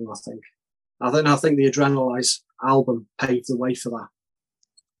Slang album, I think. I think the Adrenalize album paved the way for that.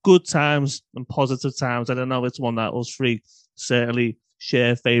 Good times and positive times. And I know it's one that us three certainly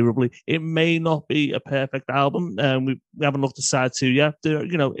share favourably. It may not be a perfect album. We haven't looked at side 2 yet.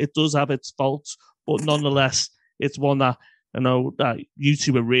 You know, it does have its faults, but nonetheless, it's one that I know that you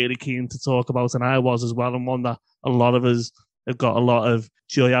two were really keen to talk about, and I was as well, and one that a lot of us have got a lot of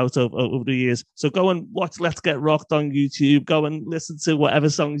joy out of over the years. So go and watch Let's Get Rocked on YouTube. Go and listen to whatever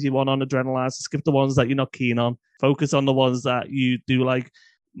songs you want on Adrenalize. Skip the ones that you're not keen on. Focus on the ones that you do like.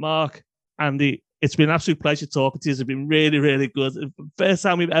 Mark, Andy, it's been an absolute pleasure talking to you. It's been really, really good. First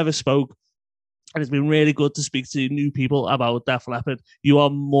time we've ever spoke. And it's been really good to speak to new people about Def Leppard. You are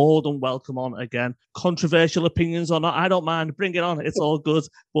more than welcome on again. Controversial opinions or not, I don't mind. Bring it on. It's all good.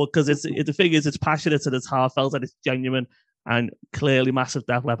 But because the thing is, it's passionate and it's heartfelt and it's genuine. and clearly massive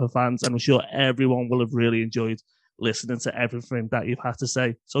Def Leppard fans. And I'm sure everyone will have really enjoyed listening to everything that you've had to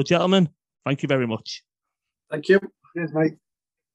say. So, gentlemen, thank you very much. Thank you. Cheers, mate.